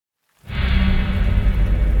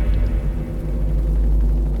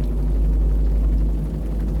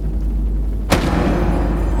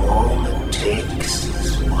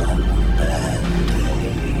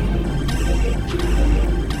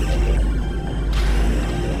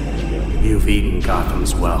You've eaten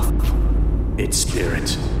Gotham's wealth, its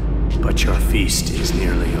spirit, but your feast is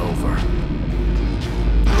nearly over.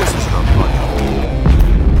 This isn't a blood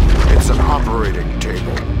hole. It's an operating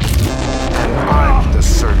table. And I'm the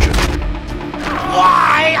surgeon.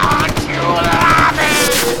 Why aren't you laughing?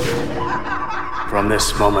 From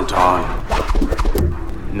this moment on,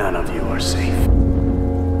 none of you are safe.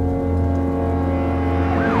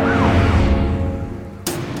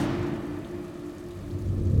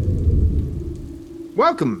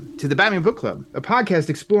 Welcome to the Batman Book Club, a podcast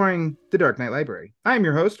exploring the Dark Knight Library. I am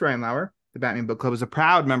your host, Ryan Lauer. The Batman Book Club is a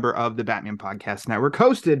proud member of the Batman Podcast Network,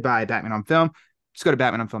 hosted by Batman on Film. Just go to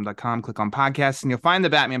batmanonfilm.com, click on podcasts, and you'll find the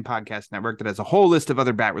Batman Podcast Network that has a whole list of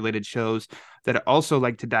other Bat-related shows that also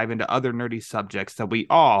like to dive into other nerdy subjects that we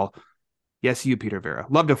all, yes, you, Peter Vera,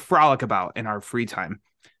 love to frolic about in our free time.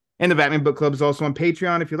 And the Batman Book Club is also on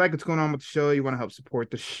Patreon. If you like what's going on with the show, you want to help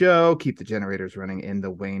support the show, keep the generators running in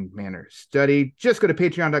the Wayne Manor study, just go to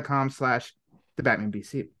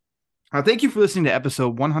patreon.com/thebatmanbc. Thank you for listening to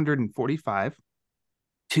episode 145,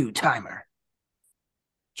 Two-Timer.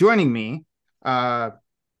 Joining me,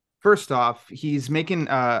 first off, he's making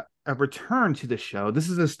a return to the show. This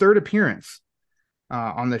is his third appearance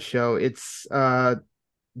on the show. It's the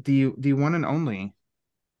one and only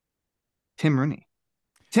Tim Rooney.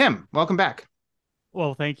 Tim, welcome back.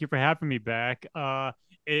 Well, thank you for having me back.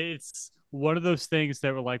 It's one of those things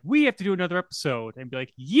that were like, we have to do another episode, and be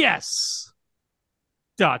like, yes. ...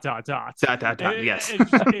 Yes.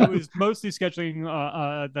 It was mostly scheduling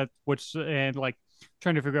and like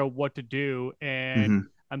trying to figure out what to do, and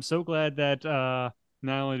I'm so glad that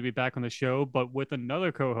not only to be back on the show, but with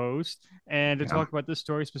another co-host and to talk about this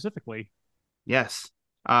story specifically. Yes,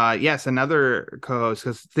 another co-host,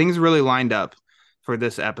 because things really lined up for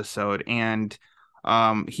this episode, and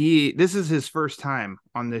this is his first time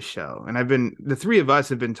on this show, and the three of us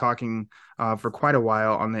have been talking for quite a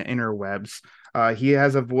while on the interwebs. He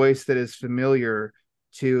has a voice that is familiar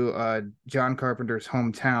to John Carpenter's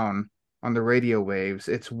hometown on the radio waves.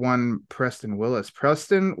 It's one Preston Willis.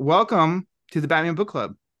 Preston, welcome to the Batman Book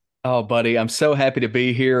Club. Oh, buddy, I'm so happy to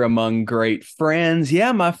be here among great friends.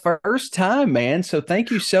 Yeah, my first time, man. So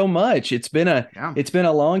thank you so much. It's been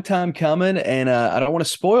a long time coming, and I don't want to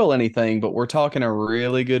spoil anything, but we're talking a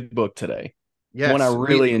really good book today. Yes, one I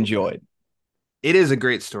really enjoyed. It is a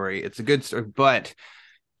great story. It's a good story, but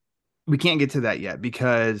we can't get to that yet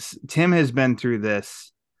because Tim has been through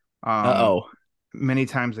this many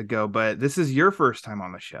times ago, but this is your first time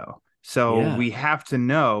on the show. So we have to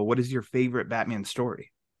know, what is your favorite Batman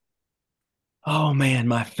story? Oh, man,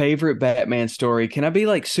 my favorite Batman story. Can I be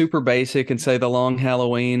like super basic and say The Long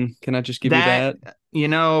Halloween? Can I just give you that? You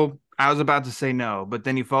know, I was about to say no, but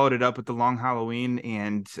then you followed it up with The Long Halloween,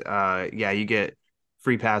 and you get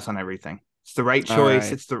free pass on everything. It's the right choice.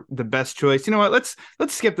 Right. It's the best choice. You know what? Let's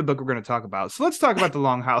skip the book we're going to talk about. So let's talk about The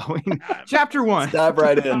Long Halloween. Chapter 1. Let's dive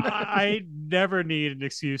right in. I never need an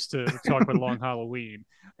excuse to talk about Long Halloween.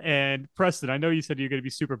 And Preston, I know you said you're going to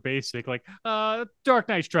be super basic, like Dark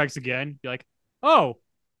Knight Strikes Again. You're like, oh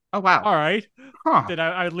wow, all right. Then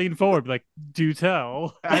I lean forward, like, do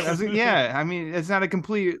tell. I mean, it's not a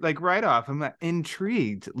complete like write off. I'm like,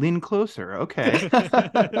 intrigued. Lean closer, okay.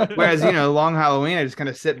 Whereas Long Halloween, I just kind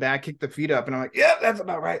of sit back, kick the feet up, and I'm like, yeah, that's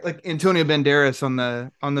about right. Like Antonio Banderas on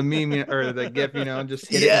the meme or the GIF, just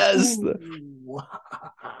hit yes. It.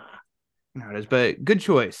 No, it is, but good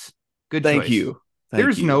choice. Good. Thank choice. you.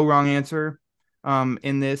 There's no wrong answer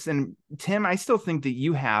in this. And Tim, I still think that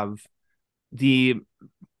you have I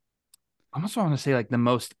almost want to say like the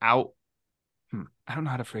most I don't know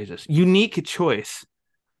how to phrase this, unique choice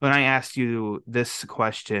when I asked you this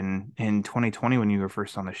question in 2020 when you were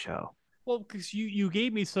first on the show. Well, because you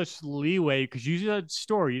gave me such leeway, because you said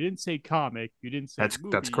story, you didn't say comic, you didn't say movie,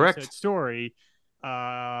 that's correct. You said story.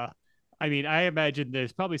 I mean, I imagine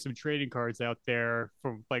there's probably some trading cards out there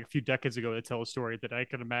from like a few decades ago that tell a story that I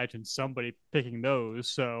can imagine somebody picking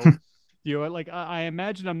those. So, I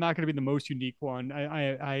imagine I'm not going to be the most unique one.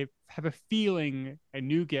 I have a feeling a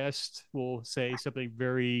new guest will say something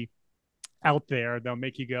very out there that'll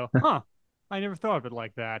make you go, huh, I never thought of it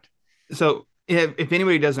like that. So if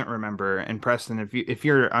anybody doesn't remember, and Preston, if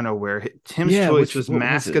you're unaware, Tim's choice was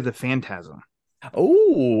Mask of the Phantasm.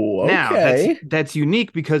 Oh, okay. Now that's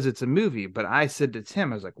unique because it's a movie, but I said to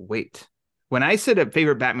Tim, I was like, wait, when I said a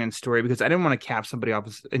favorite Batman story, because I didn't want to cap somebody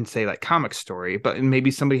off and say like comic story, but maybe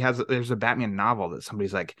there's a Batman novel that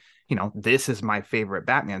somebody's like, this is my favorite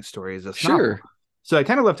Batman story, is this novel. So I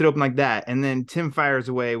kind of left it open like that. And then Tim fires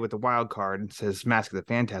away with a wild card and says Mask of the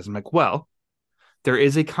Phantasm. I'm like, well, there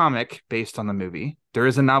is a comic based on the movie. There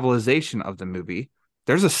is a novelization of the movie.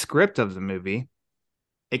 There's a script of the movie.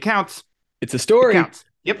 It counts. It's a story. It counts.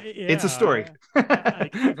 Yep, yeah, it's a story.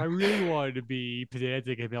 If I really wanted to be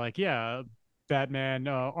pedantic, I'd be like, yeah, Batman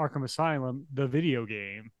Arkham Asylum, the video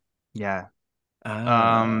game. Yeah.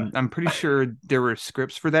 I'm pretty sure there were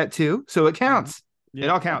scripts for that too, so it counts. Yeah. It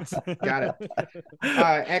all counts. Got it.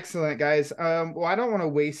 Excellent, guys. Well, I don't want to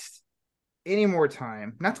waste any more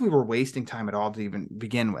time. Not that we were wasting time at all to even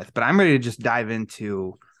begin with, but I'm ready to just dive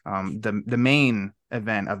into the main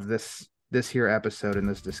event of this here episode and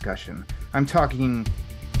this discussion. I'm talking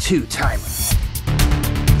two-timer.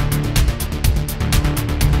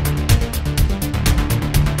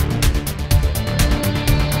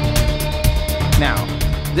 Now,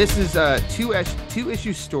 this is a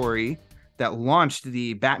two-issue story that launched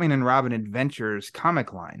the Batman and Robin Adventures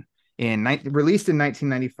comic line released in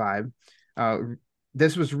 1995.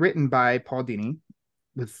 This was written by Paul Dini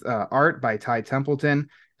with art by Ty Templeton.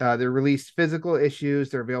 They're released physical issues.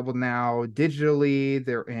 They're available now digitally.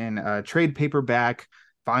 They're in trade paperback,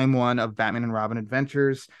 volume 1 of Batman and Robin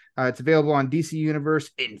Adventures. It's available on DC Universe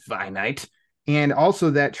Infinite. And also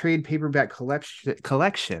that trade paperback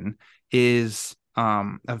collection is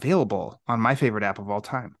available on my favorite app of all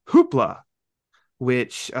time, Hoopla,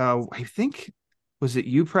 which I think, was it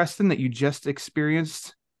you, Preston, that you just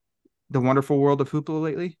experienced the wonderful world of Hoopla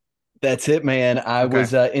lately? That's it, man. I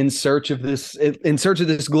was in search of this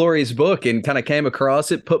glorious book and kind of came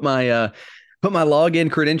across it, put my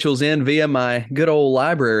login credentials in via my good old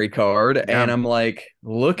library card. Yeah. And I'm like,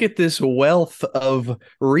 look at this wealth of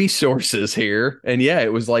resources here. And yeah,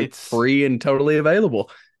 it was it's free and totally available.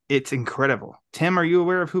 It's incredible. Tim, are you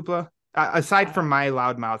aware of Hoopla? Aside from my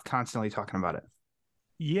loudmouth constantly talking about it.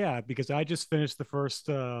 Yeah, because I just finished the first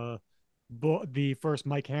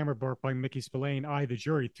Mike Hammer book by Mickey Spillane, I, the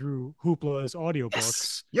Jury, through Hoopla's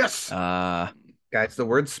audiobooks. Yes. Guys, the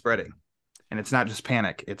word's spreading. And it's not just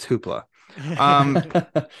panic, it's Hoopla.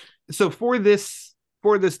 So for this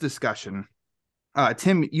discussion,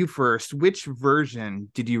 Tim, you first. Which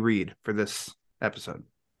version did you read for this episode?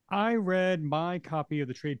 I read my copy of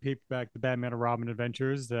the trade paperback, The Batman and Robin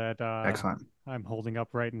Adventures, that excellent. I'm holding up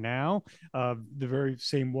right now. The very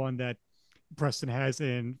same one that Preston has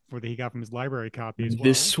he got from his library copy as well.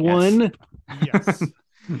 This one? Yes.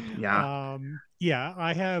 Yeah. Yeah,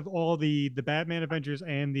 I have all the Batman Adventures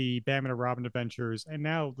and the Batman and Robin Adventures, and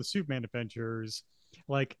now the Superman Adventures.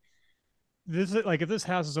 Like, this is if this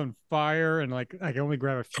house is on fire and I can only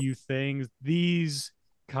grab a few things, these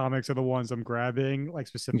comics are the ones I'm grabbing,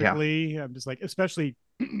 specifically. Yeah. I'm just especially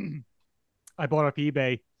I bought off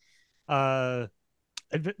eBay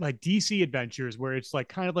DC Adventures, where it's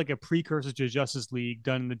kind of like a precursor to Justice League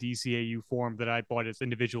done in the DCAU form that I bought as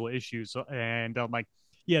individual issues. And I'm like,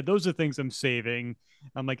 yeah, those are things I'm saving.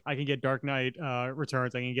 I'm like, I can get Dark Knight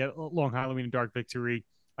Returns, I can get Long Halloween and Dark Victory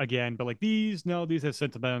again, but these have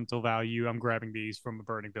sentimental value. I'm grabbing these from a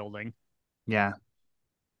burning building. Yeah.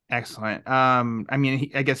 Excellent. I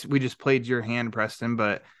mean, I guess we just played your hand, Preston,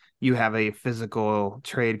 but you have a physical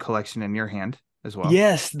trade collection in your hand as well.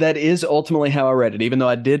 Yes, that is ultimately how I read it. Even though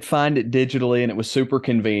I did find it digitally and it was super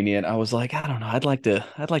convenient, I was like, I don't know, I'd like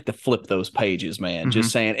to flip those pages, man. Mm-hmm.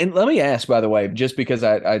 Just saying. And let me ask, by the way, just because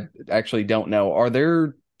I actually don't know, are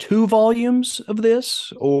there 2 volumes of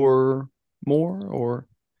this or more? Or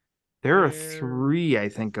there are 3, I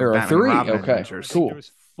think. There are 3. Okay, Adventures. Cool. There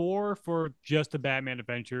was 4 for just the Batman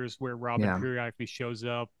Adventures, where Robin periodically shows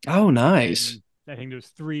up. Oh, nice. And I think there's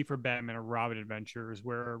 3 for Batman and Robin Adventures,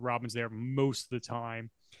 where Robin's there most of the time.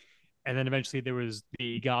 And then eventually there was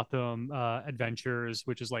the Gotham Adventures,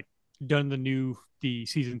 which is done the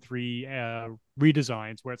season 3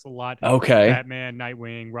 redesigns, where it's a lot Batman,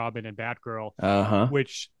 Nightwing, Robin, and Batgirl.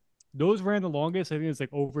 Which those ran the longest. I think it's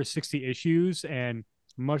over 60 issues, and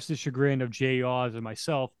much to the chagrin of Jay Oz and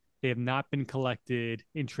myself, they have not been collected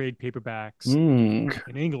in trade paperbacks in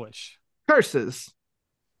English. Curses.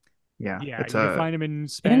 Yeah, you can find them in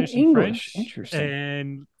Spanish and French. Interesting.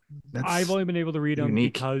 And I've only been able to read them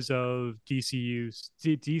because of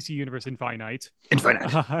DC Universe Infinite.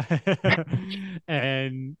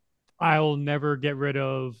 And I'll never get rid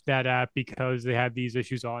of that app because they have these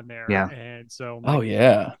issues on there. Yeah. And so.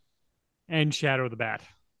 And Shadow of the Bat.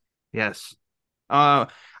 Yes. I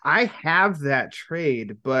have that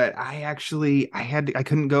trade, but I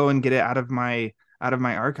couldn't go and get it out of my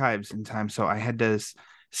archives in time, so I had to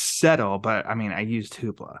settle. But I mean, I used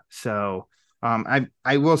Hoopla, so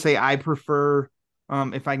I will say I prefer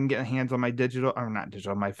if I can get hands on my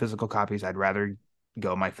my physical copies, I'd rather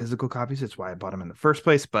go my physical copies. That's why I bought them in the first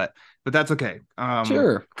place, but that's okay.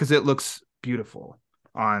 Sure, because it looks beautiful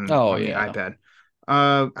on the iPad.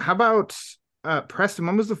 How about Preston,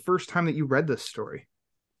 when was the first time that you read this story?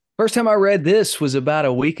 First time I read this was about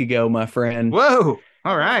a week ago, my friend. Whoa.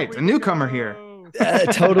 All right. A newcomer here.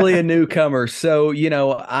 Totally a newcomer. So,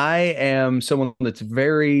 I am someone that's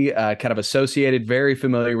very kind of associated, very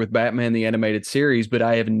familiar with Batman the Animated Series, but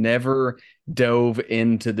I have never dove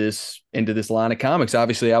into this line of comics.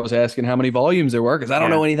 Obviously, I was asking how many volumes there were because I don't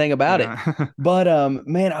know anything about it. But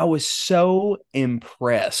man, I was so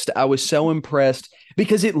impressed.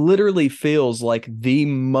 Because it literally feels like the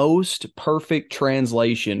most perfect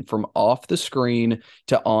translation from off the screen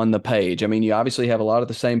to on the page. I mean, you obviously have a lot of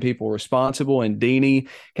the same people responsible, and Dini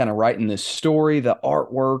kind of writing this story. The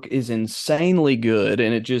artwork is insanely good,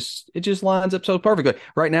 and it just lines up so perfectly.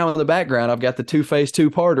 Right now in the background, I've got the Two-Face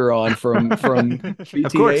two-parter on from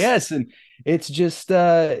BTAS, and it's just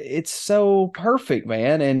it's so perfect,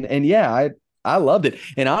 man. And yeah, I loved it.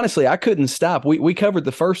 And honestly, I couldn't stop. We covered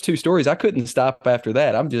the first two stories. I couldn't stop after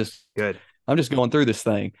that. I'm just going through this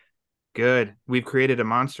thing. Good. We've created a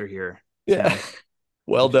monster here. Yeah.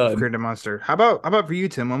 Well done. We've created a monster. How about for you,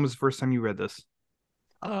 Tim? When was the first time you read this?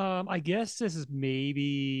 I guess this is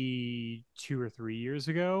maybe 2 or 3 years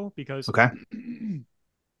ago, because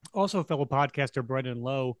also fellow podcaster Brendan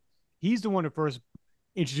Lowe, he's the one who first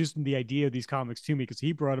introduced the idea of these comics to me, because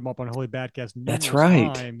he brought them up on Holy Badcast numerous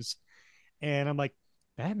times. And I'm like,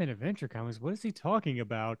 Batman Adventure Comics, what is he talking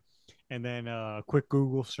about? And then a quick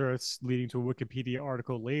Google search leading to a Wikipedia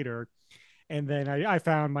article later. And then I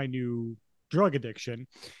found my new drug addiction.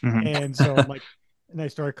 Mm-hmm. And so I'm like, and I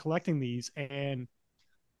started collecting these. And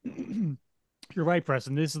you're right,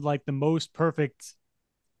 Preston. This is like the most perfect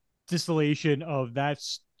distillation of that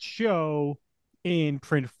show in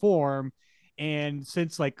print form. And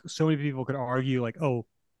since like so many people could argue like, oh,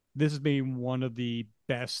 this is maybe one of the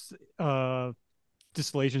best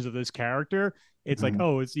distillations of this character, it's like,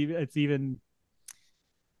 oh, it's even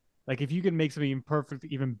like, if you can make something imperfect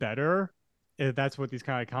even better, that's what these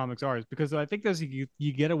kind of comics are. Is because I think there's you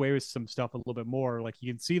get away with some stuff a little bit more. Like,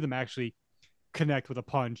 you can see them actually connect with a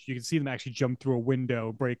punch. You can see them actually jump through a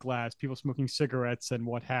window, break glass, people smoking cigarettes and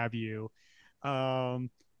what have you. And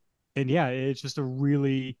yeah, it's just a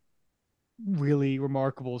really, really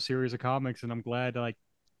remarkable series of comics, and I'm glad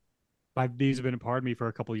these have been a part of me for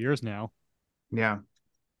a couple of years now. Yeah.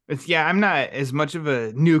 I'm not as much of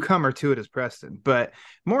a newcomer to it as Preston, but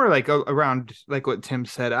more like around like what Tim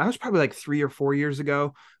said. I was probably like 3 or 4 years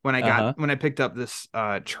ago when I picked up this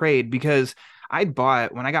trade, because I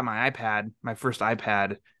bought, when I got my first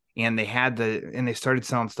iPad, and they started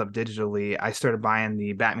selling stuff digitally, I started buying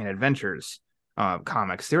the Batman Adventures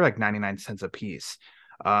comics. They were like 99 cents a piece.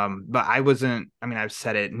 But I've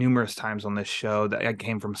said it numerous times on this show that I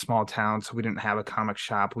came from a small town, so we didn't have a comic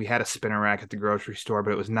shop. We had a spinner rack at the grocery store,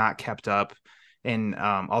 but it was not kept up. And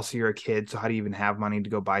also, you're a kid, so how do you even have money to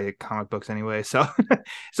go buy comic books anyway? So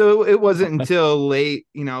it wasn't until late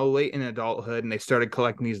in adulthood, and they started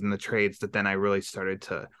collecting these in the trades, that then I really started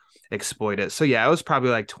to exploit it. So yeah, it was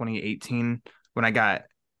probably like 2018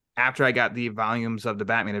 after I got the volumes of the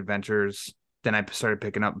Batman Adventures. Then I started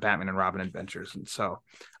picking up Batman and Robin Adventures. And so,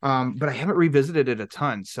 but I haven't revisited it a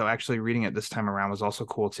ton. So actually reading it this time around was also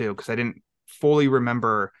cool too, because I didn't fully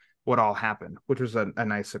remember what all happened, which was a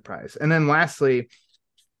nice surprise. And then lastly,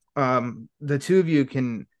 the two of you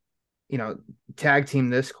can, tag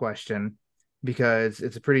team this question, because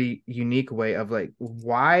it's a pretty unique way of like,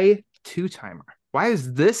 why Two-Timer? Why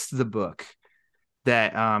is this the book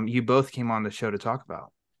that you both came on the show to talk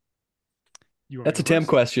about? That's a Tim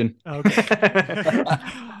question. Okay.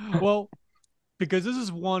 Well, because this is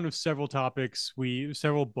one of several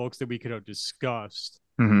several books that we could have discussed.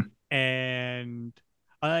 Mm-hmm. And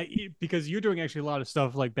because you're doing actually a lot of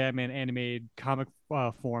stuff like Batman animated comic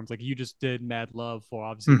forms, like you just did Mad Love for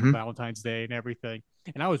obviously Valentine's Day and everything.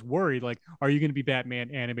 And I was worried, like, are you going to be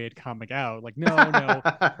Batman animated comic out? Like, no.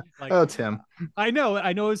 Like, oh, Tim. I know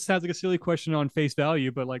it sounds like a silly question on face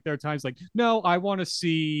value, but like there are times like, no, I want to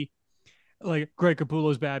see like Greg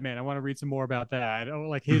Capullo's Batman. I want to read some more about that. I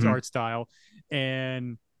like his art style.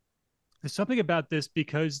 And there's something about this,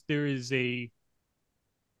 because there is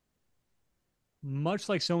much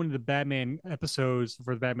like so many of the Batman episodes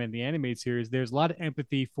for the Batman the Animated Series, there's a lot of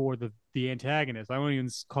empathy for the antagonist. I won't even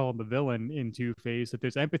call him the villain in Two-Face, that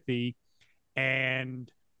there's empathy,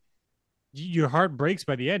 and your heart breaks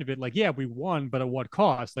by the end of it. Like, yeah, we won, but at what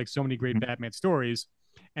cost? Like so many great Batman stories.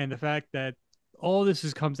 And the fact that all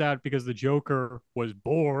this comes out because the Joker was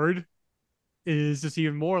bored is just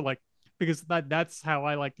even more like, because that's how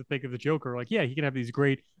I like to think of the Joker. Like, yeah, he can have these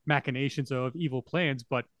great machinations of evil plans,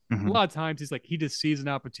 but a lot of times he's like, he just sees an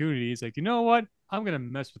opportunity. He's like, you know what? I'm going to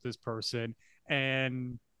mess with this person.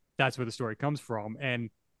 And that's where the story comes from. And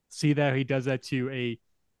see that he does that to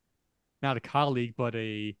not a colleague, but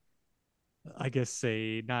a I guess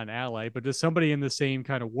not an ally, but just somebody in the same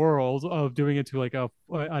kind of world of doing it to like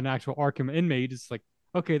an actual Arkham inmate. It's like,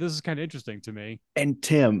 okay, this is kind of interesting to me. And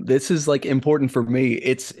Tim, this is like important for me.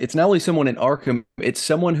 It's not only someone in Arkham, it's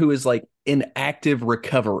someone who is like in active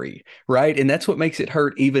recovery, right? And that's what makes it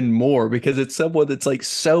hurt even more because it's someone that's like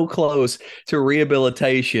so close to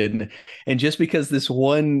rehabilitation. And just because this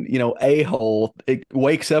one, a-hole it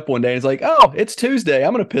wakes up one day and is like, oh, it's Tuesday,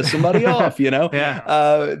 I'm gonna piss somebody off,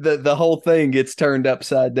 Yeah. The whole thing gets turned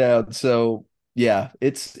upside down. So yeah,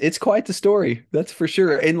 it's quite the story, that's for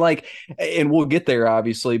sure. And we'll get there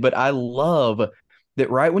obviously, but I love that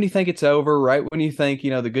right when you think it's over, right when you think,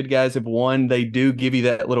 the good guys have won, they do give you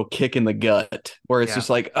that little kick in the gut where it's just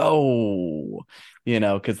like, oh,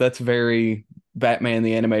 because that's very Batman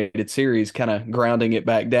the Animated Series, kind of grounding it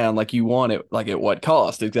back down like you want it, like at what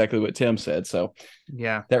cost, exactly what Tim said. So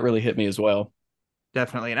yeah, that really hit me as well.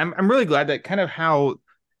 Definitely. And I'm really glad that kind of how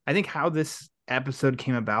this episode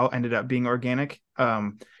came about ended up being organic.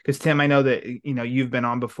 Because Tim, I know that you've been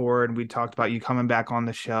on before and we talked about you coming back on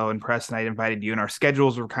the show, and Preston, I invited you, and our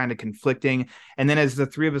schedules were kind of conflicting. And then as the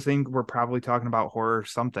three of us think we're probably talking about horror or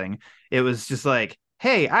something, it was just like,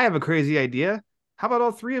 hey, I have a crazy idea. How about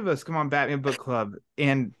all three of us come on Batman Book Club?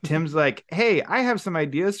 And Tim's like, hey, I have some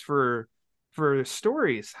ideas for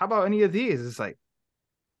stories. How about any of these? It's like,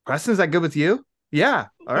 Preston, is that good with you? Yeah.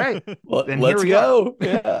 All right. Well, then let's go.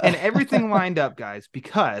 Yeah. And everything lined up, guys,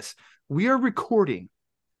 because we are recording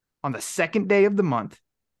on the second day of the month.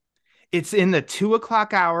 It's in the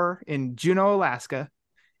 2:00 hour in Juneau, Alaska.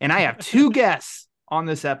 And I have two guests on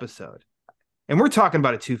this episode. And we're talking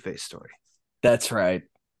about a Two-Face story. That's right.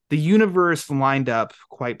 The universe lined up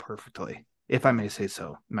quite perfectly, if I may say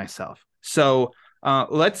so myself. So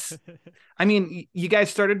you guys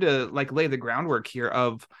started to lay the groundwork here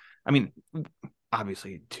of,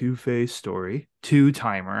 obviously Two-Face story,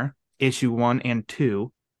 two-timer, issue 1 and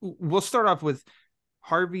 2. We'll start off with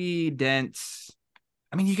Harvey Dent's.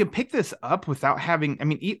 You can pick this up without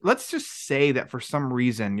having, let's just say that for some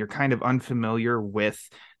reason you're kind of unfamiliar with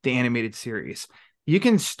the animated series. You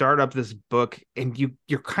can start up this book and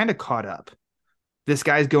you're kind of caught up. This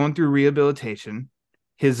guy's going through rehabilitation.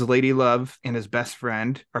 His lady love and his best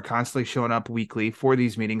friend are constantly showing up weekly for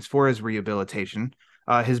these meetings for his rehabilitation.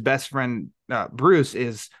 His best friend, Bruce,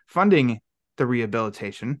 is funding the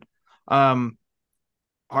rehabilitation.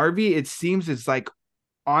 Harvey, it seems, is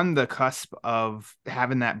on the cusp of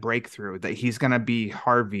having that breakthrough that he's going to be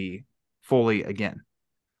Harvey fully again.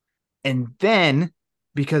 And then,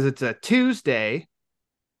 because it's a Tuesday,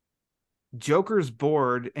 Joker's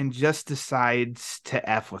bored and just decides to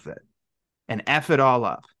F with it and F it all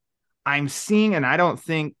up. I'm seeing, and I don't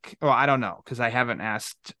know, because I haven't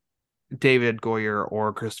asked David Goyer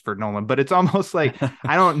or Christopher Nolan, but it's almost like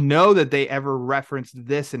I don't know that they ever referenced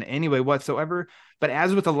this in any way whatsoever. But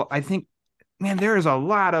as with I think, man, there is a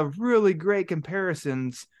lot of really great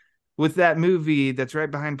comparisons with that movie that's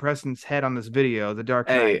right behind Preston's head on this video, The Dark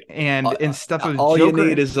Knight, and stuff. All Joker. You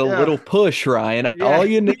need is a little push, Ryan. Yeah. All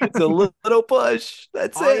you need is a little push.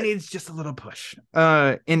 That's all you need is just a little push.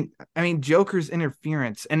 And Joker's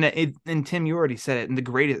interference, and Tim, you already said it. And the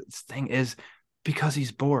greatest thing is because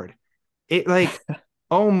he's bored. It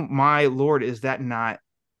oh my Lord, is that not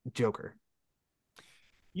Joker?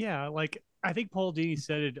 Yeah, I think Paul Dini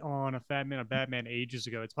said it on a Batman ages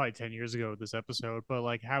ago. It's probably 10 years ago, this episode, but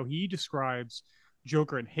how he describes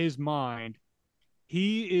Joker in his mind,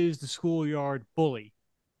 he is the schoolyard bully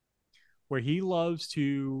where he loves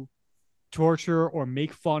to torture or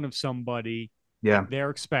make fun of somebody at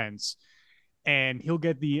their expense. And he'll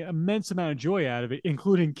get the immense amount of joy out of it,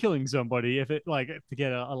 including killing somebody to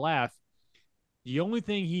get a laugh. The only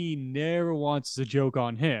thing he never wants is a joke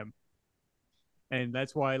on him. And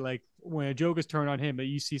that's why, when a joke is turned on him,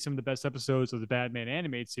 you see some of the best episodes of the Batman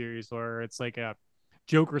animated series where it's a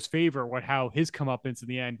Joker's favor, how his comeuppance in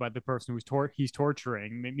the end by the person he's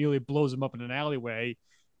torturing. It nearly blows him up in an alleyway,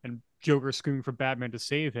 and Joker's screaming for Batman to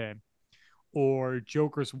save him. Or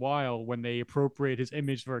Joker's wild when they appropriate his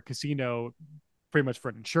image for a casino, pretty much for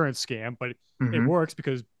an insurance scam, but it works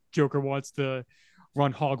because Joker wants to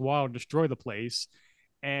run hog wild and destroy the place.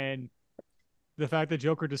 And the fact that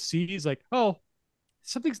Joker just sees oh,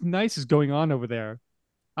 something nice is going on over there.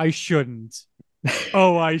 I shouldn't.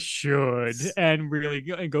 Oh, I should. And really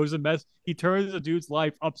goes a mess. He turns the dude's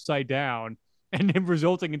life upside down, and then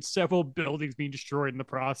resulting in several buildings being destroyed in the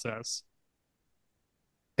process.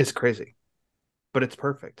 It's crazy, but it's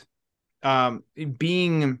perfect.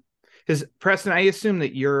 Preston, I assume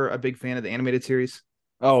that you're a big fan of the animated series.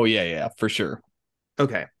 Oh yeah, for sure.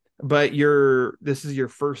 Okay, but this is your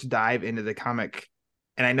first dive into the comic.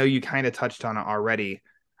 And I know you kind of touched on it already.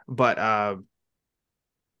 But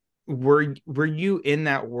were you in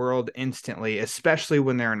that world instantly, especially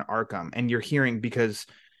when they're in Arkham and you're hearing, because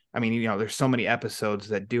I mean, you know, there's so many episodes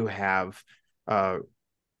that do have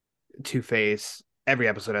Two-Face. Every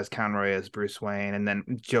episode has Conroy as Bruce Wayne, and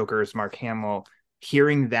then Joker is Mark Hamill.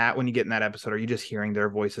 Hearing that when you get in that episode, are you just hearing their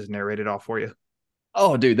voices narrated all for you?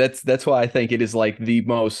 Oh, dude, that's why I think it is like the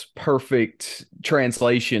most perfect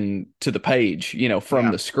translation to the page, you know,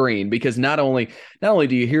 from the screen, because not only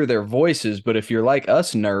do you hear their voices, but if you're like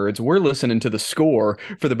us nerds, we're listening to the score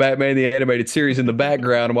for the Batman the Animated Series in the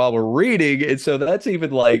background while we're reading, and so that's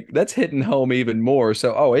even like that's hitting home even more.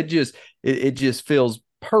 So it just feels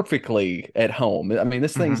perfectly at home. I mean,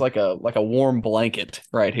 this thing's like a warm blanket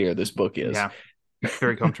right here. This book is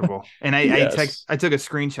very comfortable. And I took a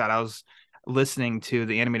screenshot. I was listening to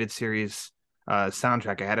the animated series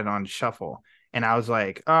soundtrack. I had it on shuffle, and I was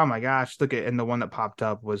like, oh my gosh, look at, and the one that popped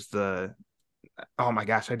up was oh my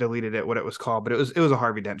gosh, I deleted it, what it was called, but it was a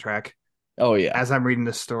Harvey Dent track. Oh yeah. As I'm reading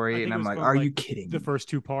the story, and I'm like, are you kidding? The first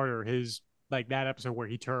two-parter, his like that episode where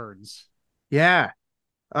he turns. Yeah.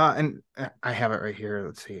 And I have it right here.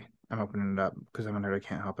 Let's see. I'm opening it up because I'm a nerd. I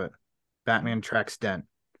can't help it. Batman tracks Dent.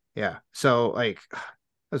 Yeah. So like, that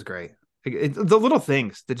was great. The little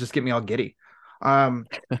things that just get me all giddy. So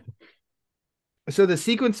the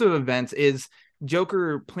sequence of events is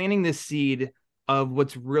Joker planting this seed of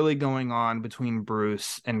what's really going on between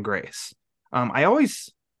Bruce and Grace.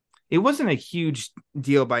 It wasn't a huge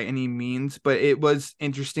deal by any means, but it was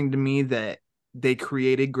interesting to me that they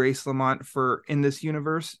created Grace Lamont in this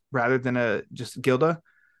universe rather than just Gilda.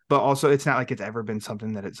 But also, it's not like it's ever been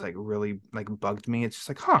something that it's like really like bugged me. It's just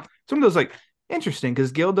like, some of those like interesting,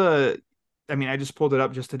 because Gilda, I mean, I just pulled it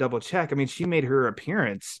up just to double check. I mean, she made her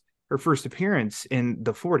first appearance in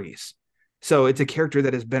the 40s. So it's a character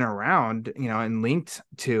that has been around, you know, and linked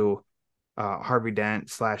to Harvey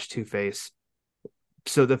Dent / Two-Face.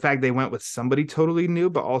 So the fact they went with somebody totally new,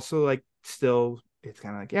 but also like still, it's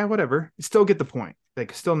kind of like, yeah, whatever. Still get the point.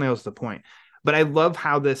 Like still nails the point. But I love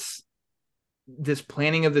how this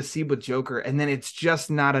planning of the seed with Joker, and then it's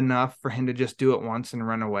just not enough for him to just do it once and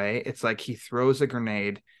run away. It's like he throws a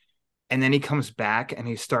grenade, and then he comes back and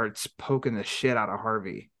he starts poking the shit out of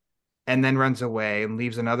Harvey, and then runs away and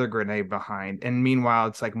leaves another grenade behind. And meanwhile,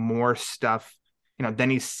 it's like more stuff, you know, then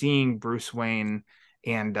he's seeing Bruce Wayne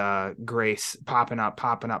and Grace popping up,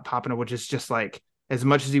 which is just like, as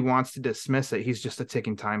much as he wants to dismiss it, he's just a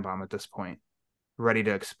ticking time bomb at this point, ready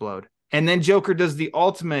to explode. And then Joker does the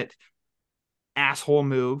ultimate asshole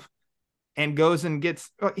move and goes and gets,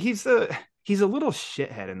 he's a little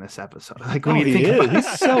shithead in this episode. Like when you think about it,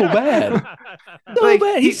 he's so bad.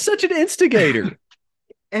 He's such an instigator.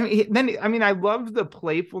 And I love the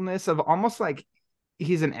playfulness of almost like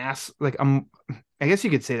he's an ass. Like I guess you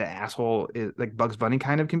could say that asshole is like Bugs Bunny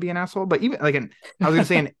kind of can be an asshole, but even like I was gonna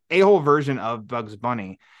say an a-hole version of Bugs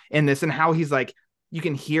Bunny in this, and how he's like, you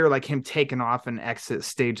can hear like him taking off and exit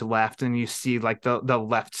stage left, and you see like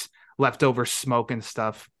the leftover smoke and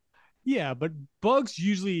stuff. Yeah, but Bugs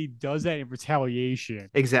usually does that in retaliation.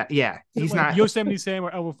 Exactly. Yeah, he's like not. Yosemite Sam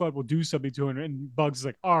or Elmer Fudd will do something to him, and Bugs is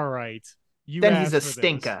like, "All right, then he's a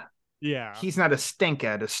stinker." This. Yeah, he's not a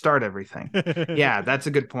stinker to start everything. Yeah, that's a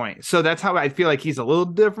good point. So that's how I feel like he's a little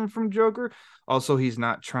different from Joker. Also, he's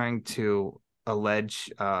not trying to allege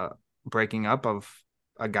breaking up of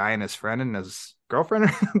a guy and his friend and his girlfriend,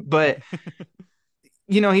 but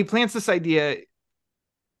you know, he plants this idea.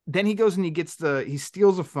 Then he goes and he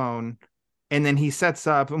steals a phone, and then he sets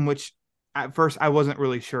up, in which at first I wasn't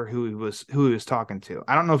really sure who he was talking to.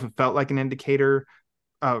 I don't know if it felt like an indicator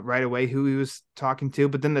right away who he was talking to,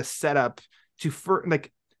 but then the setup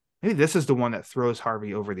like maybe this is the one that throws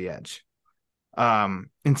Harvey over the edge. And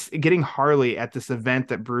getting Harley at this event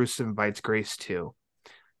that Bruce invites Grace to,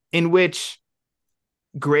 in which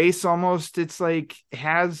Grace almost, it's like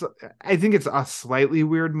I think it's a slightly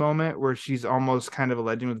weird moment where she's almost kind of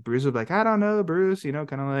alleging with Bruce of like, I don't know, Bruce, you know,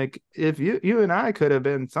 kind of like if you and I could have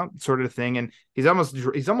been some sort of thing. And he's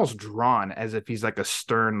almost drawn as if he's like a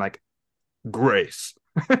stern, like, Grace,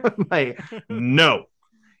 like, no.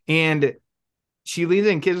 And she leaves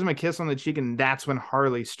and gives him a kiss on the cheek. And that's when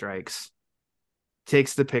Harley strikes,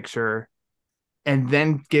 takes the picture, and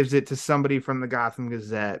then gives it to somebody from the Gotham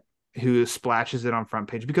Gazette, who splashes it on front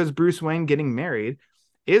page, because Bruce Wayne getting married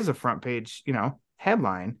is a front page, you know,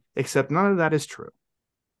 headline, except none of that is true.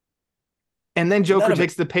 And then Joker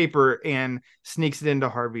takes the paper and sneaks it into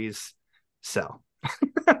Harvey's cell.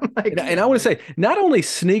 And I want to say, not only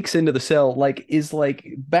sneaks into the cell, like is like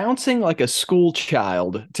bouncing like a school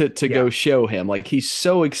child to go show him. Like he's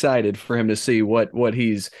so excited for him to see what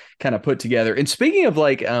he's kind of put together. And speaking of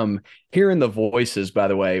like hearing the voices, by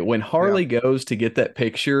the way, when Harley goes to get that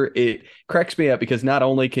picture, it cracks me up because not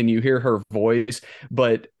only can you hear her voice,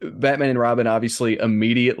 but Batman and Robin obviously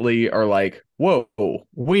immediately are like, whoa,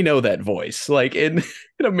 we know that voice. Like and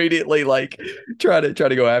immediately like try to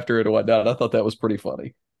go after it and whatnot. I thought that was pretty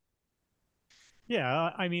funny.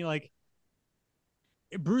 Yeah, I mean, like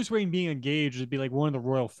Bruce Wayne being engaged would be like one of the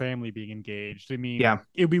royal family being engaged. I mean,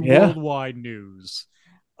 it would be worldwide news.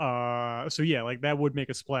 So yeah, like that would make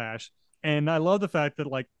a splash. And I love the fact that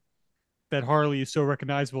like that Harley is so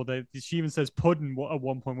recognizable that she even says Puddin' at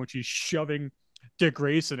one point when she's shoving Dick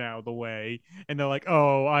Grayson out of the way, and they're like,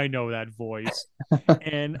 "Oh, I know that voice,"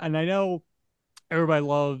 and I know everybody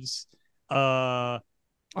loves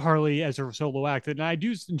Harley as her solo act, and I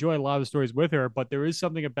do enjoy a lot of the stories with her. But there is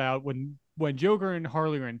something about when Joker and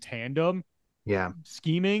Harley are in tandem,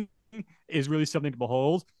 scheming is really something to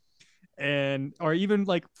behold, and or even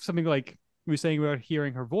like something like we were saying about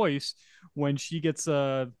hearing her voice when she gets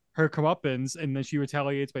her comeuppance, and then she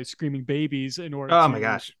retaliates by screaming babies in order. Oh my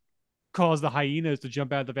gosh! Cause the hyenas to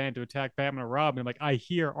jump out of the van to attack Batman and Robin. Like I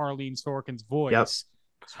hear Arlene Sorkin's voice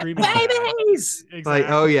screaming babies. Exactly.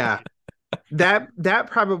 Like, oh yeah, that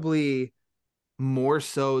probably more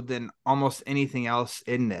so than almost anything else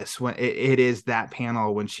in this. When it is that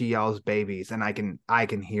panel when she yells babies, and I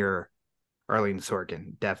can hear Arlene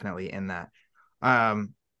Sorkin definitely in that.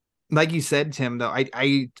 Like you said, Tim, though,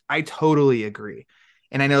 I totally agree.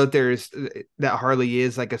 And I know that there's that Harley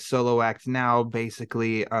is like a solo act now,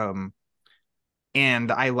 basically.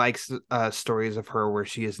 And I like stories of her where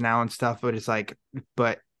she is now and stuff, but it's like,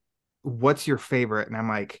 but what's your favorite? And I'm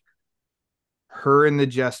like, her in the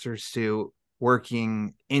Jester suit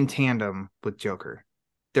working in tandem with Joker.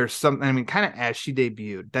 There's something, I mean, kind of as she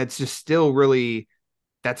debuted, that's just still really,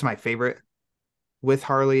 that's my favorite with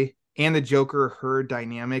Harley and the Joker, her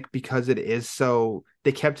dynamic, because it is so,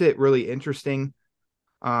 they kept it really interesting.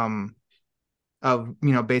 Of,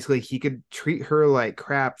 you know, basically he could treat her like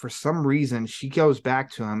crap for some reason. She goes back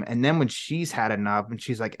to him, and then when she's had enough and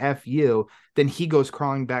she's like F you, then he goes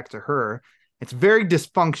crawling back to her. It's very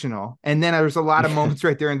dysfunctional. And then there's a lot of moments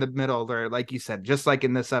right there in the middle where, like you said, just like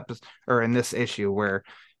in this episode or in this issue, where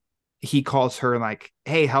he calls her like,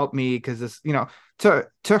 hey, help me, because this, you know, to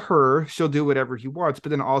her, she'll do whatever he wants, but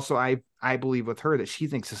then also I believe with her that she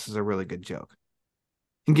thinks this is a really good joke.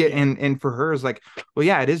 And for her is like, well,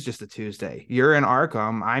 yeah, it is just a Tuesday. You're in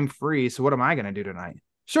Arkham. I'm free. So what am I going to do tonight?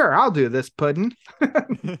 Sure, I'll do this, Puddin'.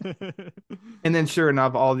 And then sure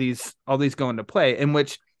enough, all these go into play, in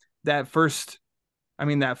which that first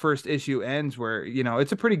issue ends where, you know,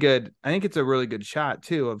 it's a pretty good, I think it's a really good shot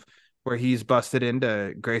too, of where he's busted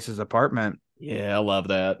into Grace's apartment. Yeah, I love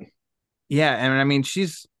that. Yeah. And I mean,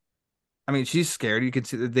 she's scared. You can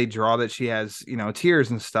see that they draw that she has, you know,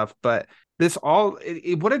 tears and stuff, but this all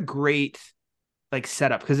what a great like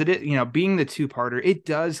setup, because it, you know, being the two-parter, it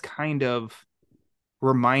does kind of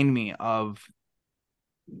remind me of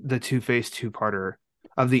the Two-Face two-parter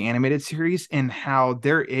of the animated series, and how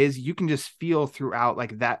there is, you can just feel throughout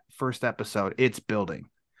like that first episode, it's building,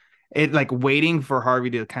 it like waiting for Harvey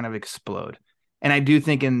to kind of explode. And I do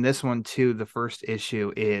think in this one too, the first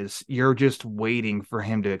issue is you're just waiting for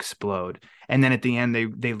him to explode, and then at the end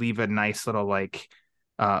they leave a nice little like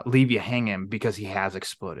leave you hanging because he has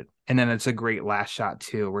exploded. And then it's a great last shot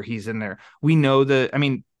too, where he's in there. We know I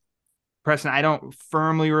mean, Preston, I don't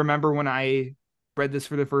firmly remember when I read this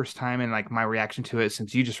for the first time and like my reaction to it,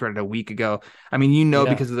 since you just read it a week ago. I mean, you know,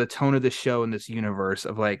 because of the tone of the show in this universe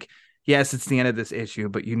of like, yes, it's the end of this issue,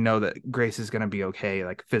 but you know that Grace is going to be okay,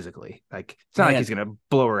 like physically. Like, it's not like he's going to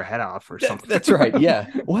blow her head off or something. That's right. Yeah.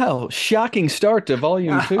 Wow. Shocking start to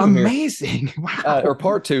volume 2. Amazing. Wow. Or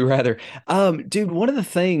part 2, rather. Dude, one of the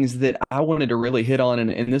things that I wanted to really hit on,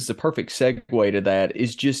 and this is a perfect segue to that,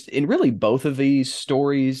 is just in really both of these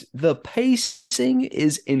stories, the pacing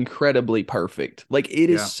is incredibly perfect. Like, it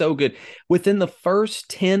is so good. Within the first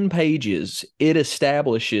 10 pages, it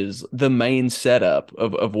establishes the main setup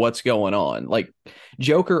of what's going on. Like,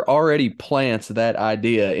 Joker already plants that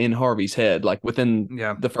idea in Harvey's head, like within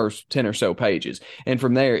the first 10 or so pages. And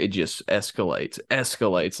from there, it just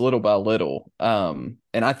escalates little by little. And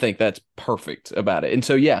I think that's perfect about it. And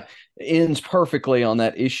so, yeah, ends perfectly on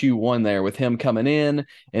that issue 1 there with him coming in.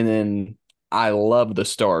 And then I love the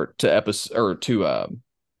start to episode, or to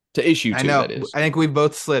issue 2. I know. That is. I think we've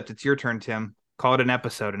both slipped. It's your turn, Tim. Call it an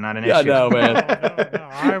episode and not an issue. I know, man. No,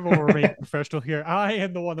 I will remain professional here. I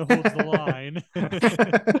am the one that holds the line.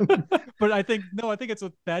 But I think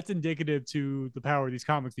that's indicative to the power of these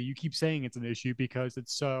comics that you keep saying it's an issue, because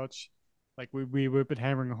it's such, like we've been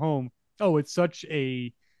hammering home. Oh, it's such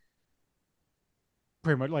a,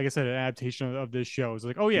 pretty much, like I said, an adaptation of this show. It's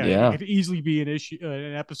like, oh yeah, it could easily be an issue,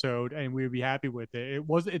 an episode, and we would be happy with it.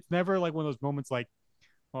 It's never like one of those moments like,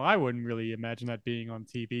 well, I wouldn't really imagine that being on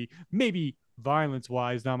TV. Maybe violence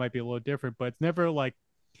wise, that might be a little different, but it's never like,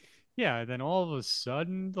 yeah. Then all of a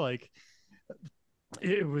sudden, like,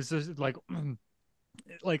 it was just like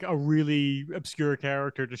a really obscure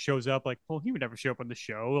character just shows up. Like, well, he would never show up on the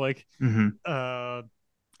show. Like, I'm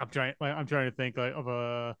trying to think like of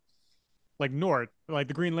a, like Nort, like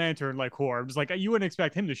the Green Lantern, like Corbs. Like, you wouldn't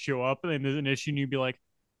expect him to show up in an issue, and you'd be like,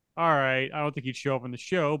 all right, I don't think he'd show up on the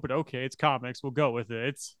show, but okay, it's comics, we'll go with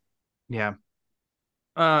it. Yeah.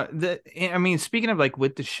 I mean, speaking of like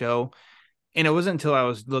with the show, and it wasn't until I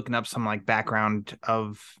was looking up some like background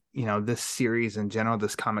of, this series in general,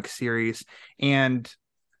 this comic series, and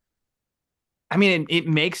I mean, it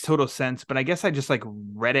makes total sense, but I guess I just like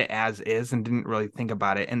read it as is and didn't really think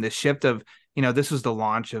about it. And the shift of, this was the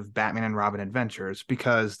launch of Batman and Robin Adventures,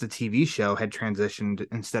 because the TV show had transitioned.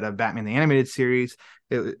 Instead of Batman the Animated Series,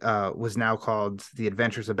 it was now called The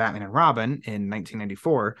Adventures of Batman and Robin in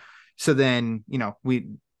 1994. So then,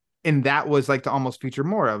 and that was like to almost feature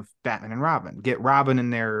more of Batman and Robin, get Robin in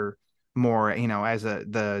there more, as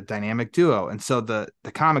the dynamic duo. And so the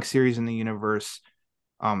comic series in the universe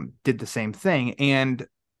did the same thing. And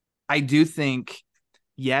I do think,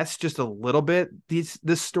 yes, just a little bit,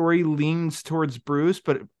 this story leans towards Bruce,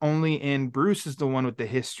 but only in Bruce is the one with the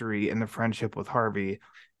history and the friendship with Harvey.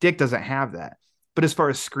 Dick doesn't have that. But as far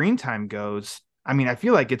as screen time goes, I mean, I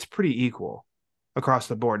feel like it's pretty equal across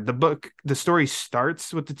the board. The story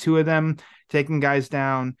starts with the two of them taking guys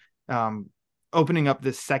down, opening up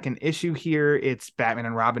this second issue here. It's Batman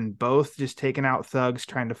and Robin both just taking out thugs,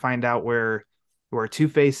 trying to find out where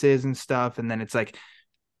Two-Face is and stuff. And then it's like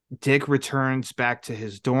Dick returns back to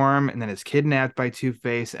his dorm and then is kidnapped by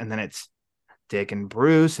Two-Face. And then it's Dick and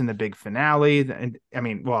Bruce in the big finale. And I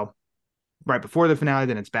mean, well, right before the finale,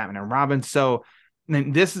 then it's Batman and Robin. So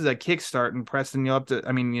then this is a kickstart, and Preston, you'll have to,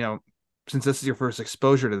 I mean, since this is your first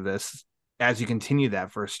exposure to this, as you continue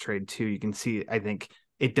that first trade too, you can see, I think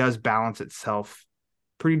it does balance itself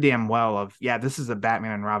pretty damn well of, yeah, this is a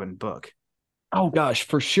Batman and Robin book. Oh gosh,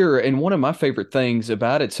 for sure. And one of my favorite things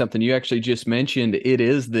about it, something you actually just mentioned, it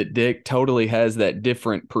is that Dick totally has that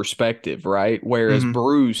different perspective, right? Whereas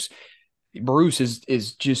Bruce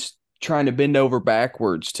is just trying to bend over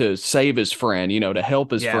backwards to save his friend, to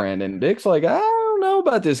help his friend. And Dick's like, I don't know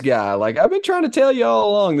about this guy. Like, I've been trying to tell you all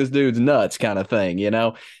along, this dude's nuts, kind of thing,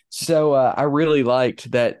 So I really liked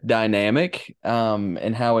that dynamic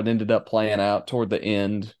and how it ended up playing out toward the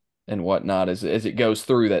end and whatnot as it goes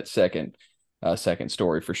through that second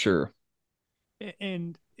story, for sure.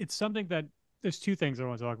 And it's something that there's two things I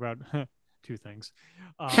want to talk about. Two things.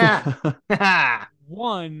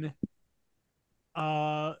 One,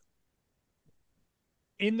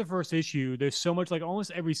 in the first issue, there's so much, like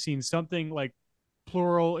almost every scene, something like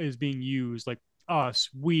plural is being used, like us,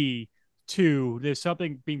 we, two. There's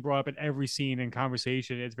something being brought up in every scene and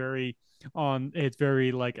conversation. It's very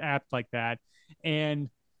like apt like that. And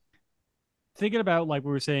thinking about, like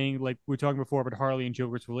we were saying, like we were talking before about Harley and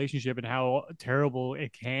Joker's relationship and how terrible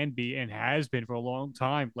it can be and has been for a long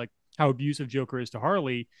time, like how abusive Joker is to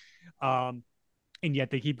Harley, and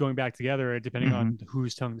yet they keep going back together depending on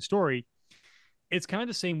who's telling the story. It's kind of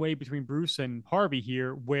the same way between Bruce and Harvey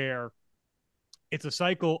here, where it's a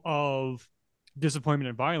cycle of disappointment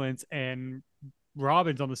and violence, and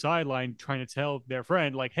Robin's on the sideline trying to tell their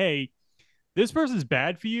friend, like, hey, this person's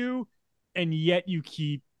bad for you, and yet you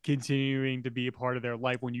keep continuing to be a part of their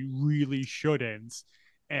life when you really shouldn't.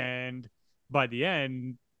 And by the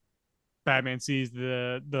end, Batman sees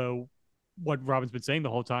the what Robin's been saying the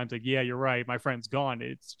whole time. It's like, yeah, you're right, my friend's gone.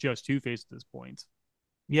 It's just Two-Face at this point.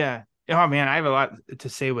 Yeah. Oh man, I have a lot to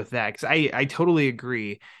say with that, because I totally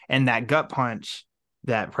agree. And that gut punch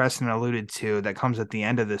that Preston alluded to that comes at the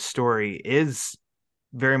end of this story is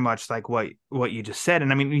very much like what you just said.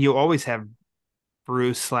 And I mean, you always have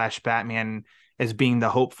Bruce / Batman as being the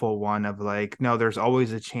hopeful one of like, no, there's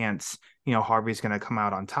always a chance, Harvey's going to come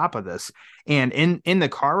out on top of this. And in the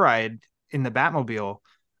car ride in the Batmobile,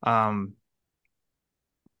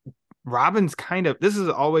 Robin's kind of, this has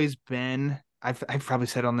always been, I've probably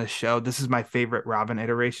said on this show, this is my favorite Robin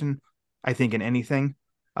iteration, I think, in anything.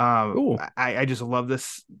 I just love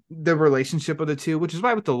the relationship of the two, which is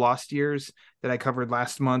why with the Lost Years that I covered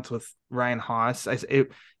last month with Ryan Haas,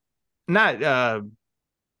 not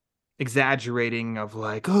exaggerating of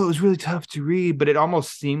like, oh, it was really tough to read, but it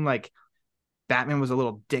almost seemed like Batman was a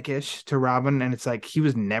little dickish to Robin, and it's like he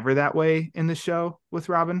was never that way in the show with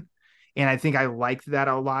Robin. And I think I liked that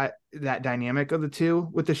a lot, that dynamic of the two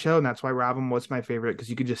with the show, and that's why Robin was my favorite, because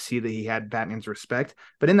you could just see that he had Batman's respect.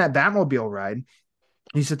 But in that Batmobile ride,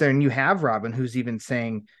 you sit there and you have Robin, who's even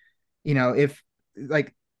saying, if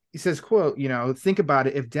like he says, quote, think about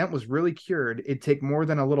it. If Dent was really cured, it'd take more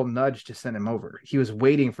than a little nudge to send him over. He was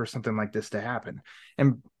waiting for something like this to happen.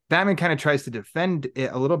 And Batman kind of tries to defend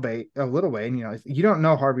it a little way. And, you don't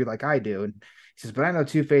know Harvey like I do. And he says, but I know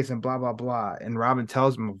Two-Face and blah, blah, blah. And Robin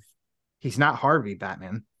tells him he's not Harvey,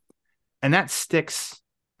 Batman. And that sticks.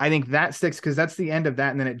 I think that sticks because that's the end of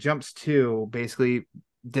that. And then it jumps to basically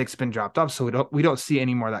Dick's been dropped off. So we don't see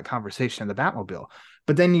any more of that conversation in the Batmobile.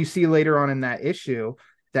 But then you see later on in that issue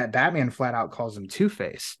that Batman flat out calls him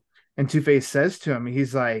Two-Face. And Two-Face says to him,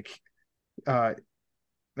 he's like, let's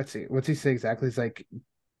see, what's he say exactly? He's like,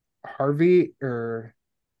 Harvey, or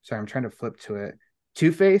sorry, I'm trying to flip to it.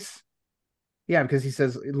 Two-Face? Yeah, because he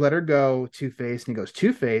says, let her go, Two-Face. And he goes,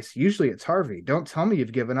 Two-Face? Usually it's Harvey. Don't tell me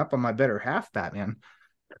you've given up on my better half, Batman.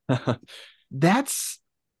 That's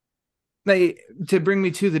to bring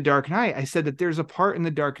me to the Dark Knight. I said that there's a part in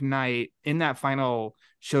the Dark Knight in that final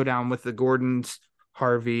showdown with the Gordons,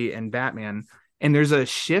 Harvey, and Batman, and there's a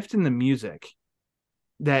shift in the music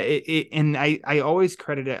that and I always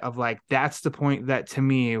credit it of like, that's the point that to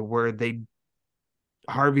me where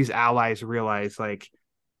Harvey's allies realize like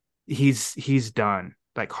he's done.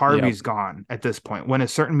 Like Harvey's gone at this point when a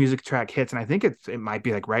certain music track hits, and I think it might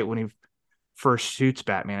be like right when he first shoots